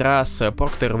 На этот раз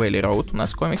Proctor Valley Road у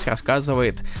нас комикс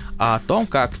рассказывает о том,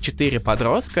 как 4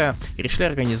 подростка решили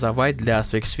организовать для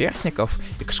своих сверстников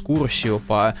экскурсию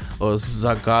по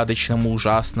загадочному,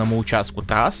 ужасному участку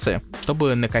трассы,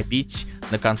 чтобы накопить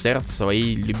на концерт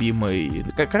своей любимой...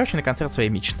 на концерт своей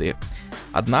мечты.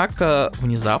 Однако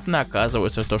внезапно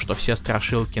оказывается то, что все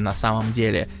страшилки на самом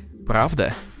деле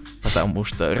правда. Потому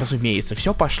что, разумеется,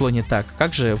 все пошло не так.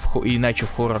 Как же иначе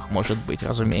в хоррорах может быть,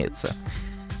 разумеется.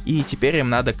 И теперь им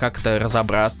надо как-то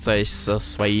разобраться со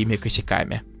своими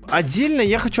косяками. Отдельно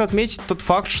я хочу отметить тот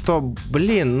факт, что,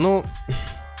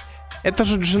 это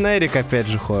же дженерик, опять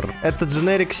же, хоррор. Это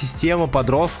дженерик система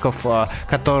подростков,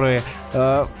 которые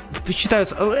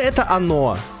считаются... Это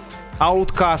оно.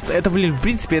 Ауткаст, это, в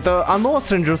принципе, это оно,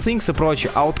 Stranger Things и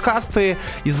прочее. Ауткасты,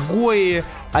 изгои,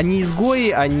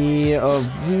 они,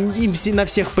 им на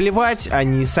всех плевать,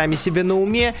 они сами себе на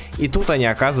уме, и тут они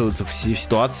оказываются в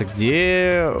ситуации,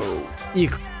 где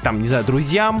их, там, не знаю,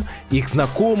 друзьям, их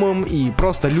знакомым и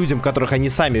просто людям, которых они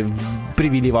сами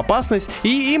привели в опасность,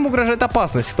 и им угрожает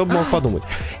опасность, кто бы мог подумать.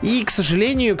 И, к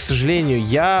сожалению,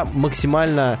 я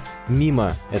максимально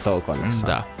мимо этого комикса.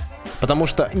 Да. Потому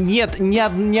что нет,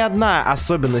 ни одна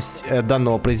особенность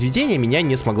данного произведения меня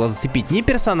не смогла зацепить. Ни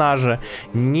персонажи,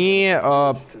 ни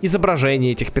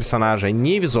изображение этих персонажей,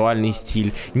 ни визуальный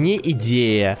стиль, ни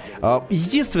идея.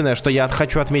 Единственное, что я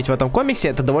хочу отметить в этом комиксе,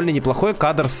 это довольно неплохой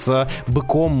кадр с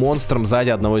быком-монстром сзади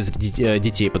одного из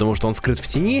детей, потому что он скрыт в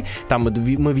тени, там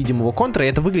мы видим его контуры, и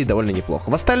это выглядит довольно неплохо.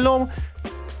 В остальном...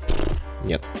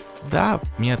 нет. Да,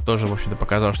 мне тоже, в общем-то,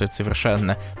 показалось, что это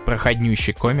совершенно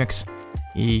проходнющий комикс.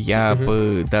 И я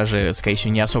бы даже, скорее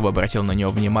всего, не особо обратил на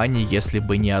него внимание, если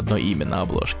бы не одно имя на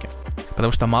обложке.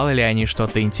 Потому что мало ли они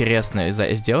что-то интересное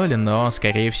сделали, но,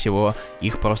 скорее всего,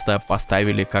 их просто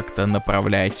поставили как-то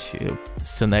направлять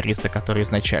сценариста, который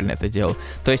изначально это делал.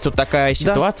 То есть тут такая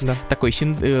ситуация, такой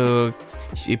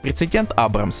прецедент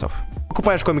Абрамсов.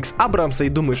 Покупаешь комикс Абрамса и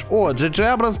думаешь: о, Джей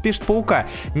Джей Абрамс пишет Паука.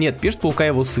 Нет, пишет Паука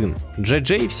его сын. Джей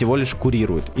Джей всего лишь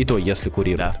курирует. И то, если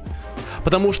курирует. Да.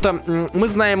 Потому что мы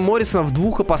знаем Моррисона в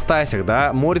двух ипостасях,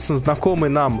 да. Моррисон знакомый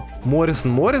нам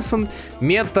Моррисон,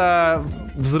 мета,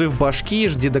 взрыв башки,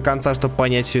 жди до конца, чтобы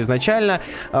понять все изначально.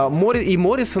 И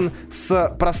Моррисон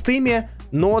с простыми,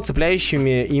 но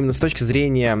цепляющими именно с точки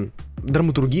зрения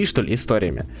драматургии, что ли,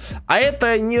 историями. А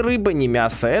это не рыба, не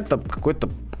мясо, это какой-то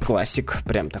классик,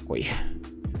 прям такой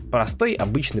простой,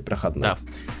 обычный, проходной. Да.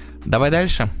 Давай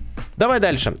дальше.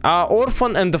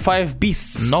 Orphan and the Five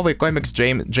Beasts. Новый комикс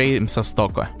Джеймса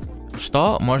Стока.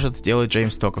 Что может сделать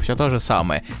Джеймс Сток? Все то же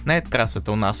самое. На этот раз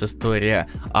это у нас история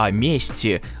о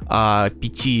мести, о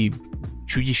 5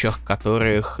 чудищах,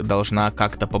 которых должна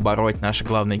как-то побороть наша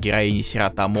главная героиня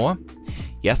сирота Мо.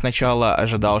 Я сначала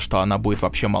ожидал, что она будет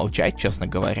вообще молчать, честно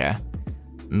говоря.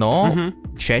 Но,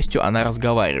 к счастью, она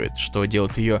разговаривает, что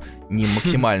делает ее не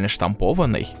максимально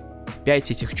штампованной.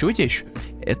 5 этих чудищ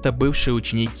 — это бывшие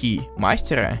ученики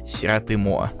мастера, сироты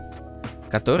Мо,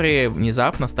 которые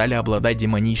внезапно стали обладать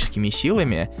демоническими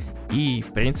силами, и,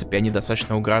 в принципе, они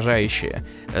достаточно угрожающие.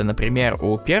 Например,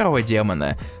 у первого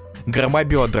демона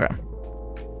громобедра.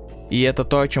 И это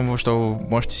то, о чем что вы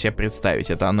можете себе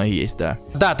представить, это оно и есть, да.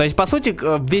 Да, то есть, по сути,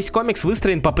 весь комикс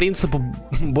выстроен по принципу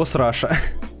босс-раша.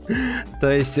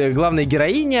 То есть, главная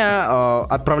героиня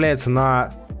отправляется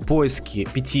на поиски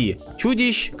 5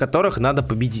 чудищ, которых надо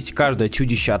победить. Каждое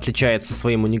чудище отличается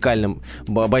своим уникальным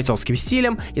бойцовским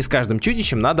стилем, и с каждым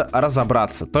чудищем надо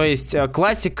разобраться. То есть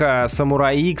классика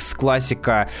Samurai X,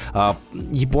 классика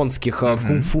японских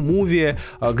кунг-фу муви,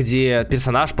 где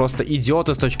персонаж просто идет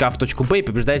из точки А в точку Б и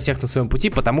побеждает всех на своем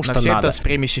пути, потому что но все надо. Это с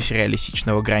примесью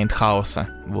реалистичного грайндхауса,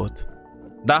 вот.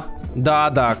 Да,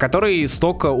 который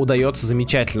Стока удается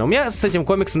замечательно. У меня с этим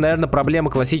комиксом, наверное,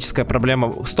 классическая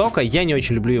проблема Стока. Я не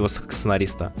очень люблю его как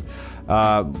сценариста.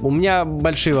 У меня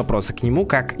большие вопросы к нему,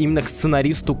 как именно к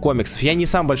сценаристу комиксов. Я не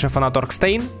самый большой фанат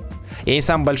Оркстейн, я не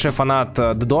самый большой фанат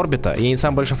Дедорбита, я не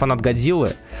самый большой фанат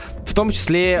Годзиллы. В том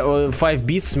числе Five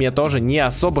Beasts мне тоже не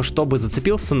особо чтобы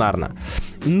зацепил сценарно.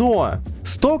 Но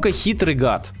Стока хитрый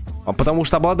гад. Потому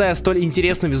что, обладая столь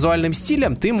интересным визуальным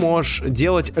стилем, ты можешь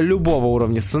делать любого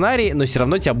уровня сценарий, но все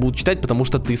равно тебя будут читать, потому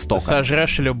что ты Стока.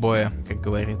 Сожрешь любое, как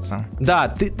говорится.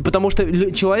 Да, потому что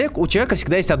у человека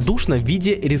всегда есть отдушина в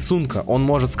виде рисунка. Он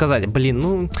может сказать: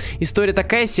 блин, история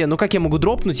такая себе, как я могу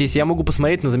дропнуть, если я могу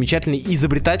посмотреть на замечательный,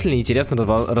 изобретательный, интересный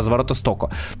разворот Стока.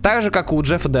 Так же, как у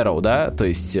Джеффа Дэроу, да? То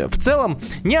есть, в целом,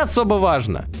 не особо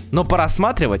важно, но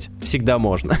порассматривать всегда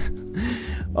можно.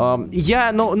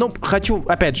 Я, хочу,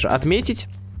 опять же, отметить,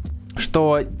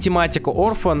 что тематика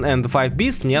Orphan and Five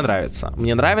Beasts мне нравится.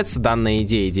 Мне нравится данная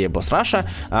идея босс-раша.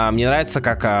 Мне нравится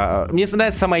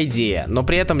сама идея, но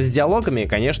при этом с диалогами,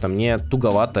 конечно, мне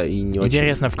туговато и не очень.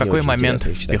 Интересно, в какой момент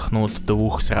впихнут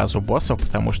 2 сразу боссов,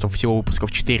 потому что всего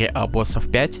выпусков 4, а боссов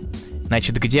 5.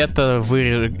 Значит, где-то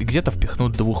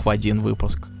впихнут 2 в один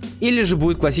выпуск. Или же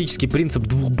будет классический принцип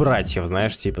 2 братьев,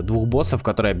 знаешь, типа 2 боссов,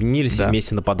 которые объединились и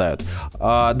вместе нападают.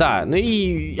 Да,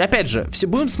 и опять же, все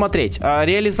будем смотреть.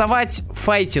 Реализовать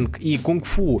файтинг и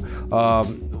кунг-фу.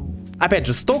 Опять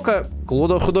же, Стока,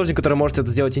 художник, который может это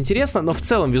сделать интересно, но в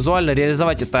целом визуально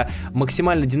реализовать это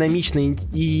максимально динамично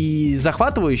и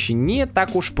захватывающе не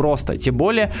так уж просто. Тем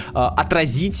более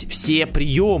отразить все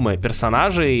приемы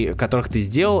персонажей, которых ты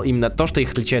сделал, именно то, что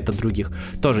их отличает от других,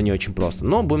 тоже не очень просто.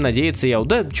 Но будем надеяться,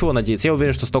 чего надеяться, я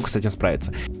уверен, что Стока с этим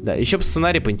справится. Да, еще бы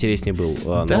сценарий поинтереснее был.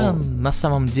 Да, на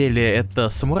самом деле это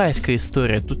самурайская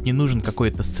история, тут не нужен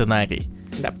какой-то сценарий.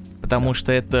 Да. Потому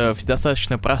что это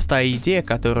достаточно простая идея,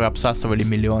 которую обсасывали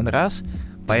миллион раз,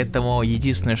 поэтому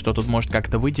единственное, что тут может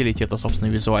как-то выделить, это, собственно,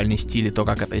 визуальный стиль и то,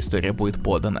 как эта история будет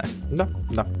подана. Да.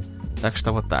 Так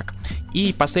что вот так.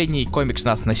 И последний комикс у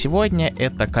нас на сегодня —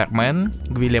 это Кармен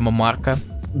Гвильяма Марка.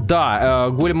 Да,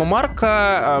 Гульма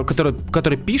Марка,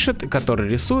 который пишет, который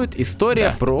рисует,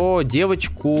 история про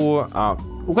девочку,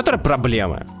 у которой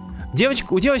проблемы.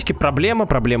 У девочки проблемы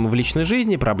в личной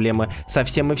жизни, проблемы со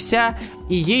всем и вся,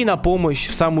 и ей на помощь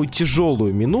в самую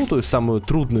тяжелую минуту, самую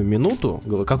трудную минуту,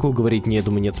 какую говорить, я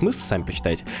думаю, нет смысла, сами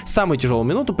почитайте, в самую тяжелую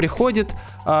минуту приходит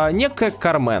некая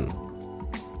Кармен.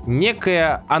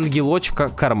 Некая ангелочка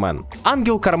Кармен.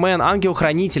 Ангел Кармен,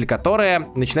 ангел-хранитель, которая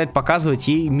начинает показывать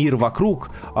ей мир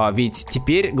вокруг, ведь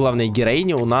теперь главная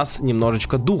героиня у нас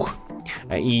немножечко дух.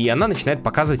 И она начинает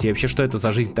показывать ей вообще, что это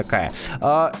за жизнь такая.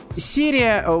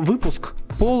 Выпуск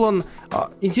полон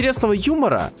интересного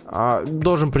юмора,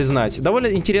 должен признать.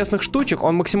 Довольно интересных штучек.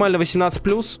 Он максимально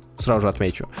 18+, сразу же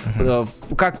отмечу.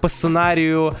 Как по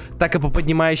сценарию, так и по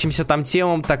поднимающимся там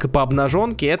темам, так и по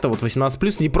обнаженке. Это вот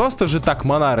 18+. Не просто же так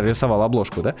Монара рисовал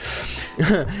обложку, да?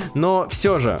 Но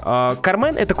все же.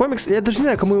 Кармен — это комикс, я даже не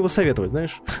знаю, кому его советовать,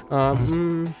 знаешь.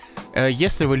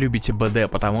 Если вы любите БД,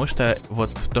 потому что вот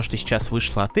то, что сейчас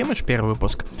вышло от Image, первый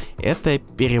выпуск, это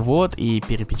перевод и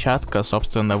перепечатка,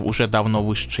 собственно, уже давно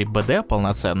вышедшей БД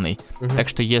полноценной. Так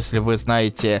что если вы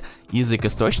знаете язык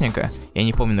источника, я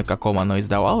не помню, на каком оно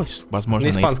издавалось,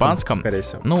 возможно, на испанском. Скорее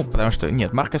всего. Ну, потому что,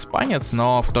 нет, Марк испанец,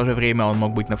 но в то же время он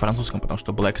мог быть на французском, потому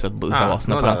что Blackset издавался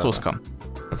на французском.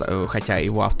 Да. Хотя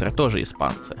его авторы тоже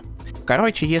испанцы.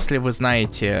 Короче, если вы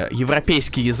знаете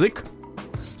европейский язык,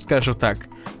 скажу так,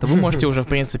 то вы можете уже, в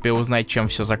принципе, узнать, чем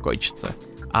все закончится.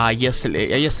 А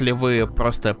если вы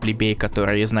просто плебей,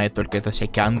 который знает только это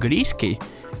всякий английский,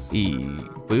 и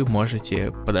вы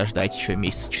можете подождать еще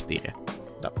месяца 4.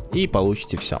 Да. И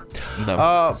получите все.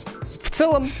 Да. В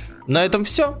целом, на этом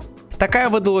все. Такая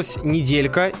выдалась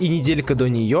неделька и неделька до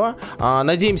нее.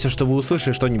 Надеемся, что вы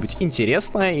услышали что-нибудь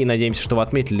интересное, и надеемся, что вы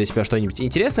отметили для себя что-нибудь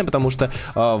интересное, потому что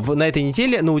на этой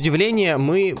неделе, на удивление,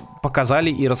 мы показали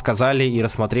и рассказали и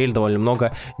рассмотрели довольно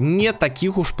много не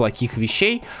таких уж плохих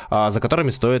вещей, за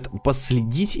которыми стоит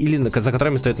последить или за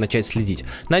которыми стоит начать следить.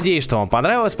 Надеюсь, что вам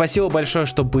понравилось. Спасибо большое,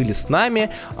 что были с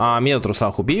нами. Меня зовут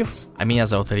Руслан Хубиев. А меня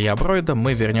зовут Илья Бройда.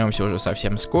 Мы вернемся уже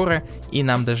совсем скоро, и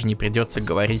нам даже не придется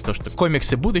говорить то, что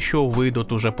комиксы будущего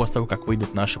выйдут уже после того, как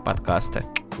выйдут наши подкасты.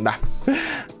 Да.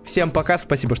 Всем пока,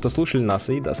 спасибо, что слушали нас,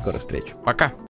 и до скорых встреч. Пока.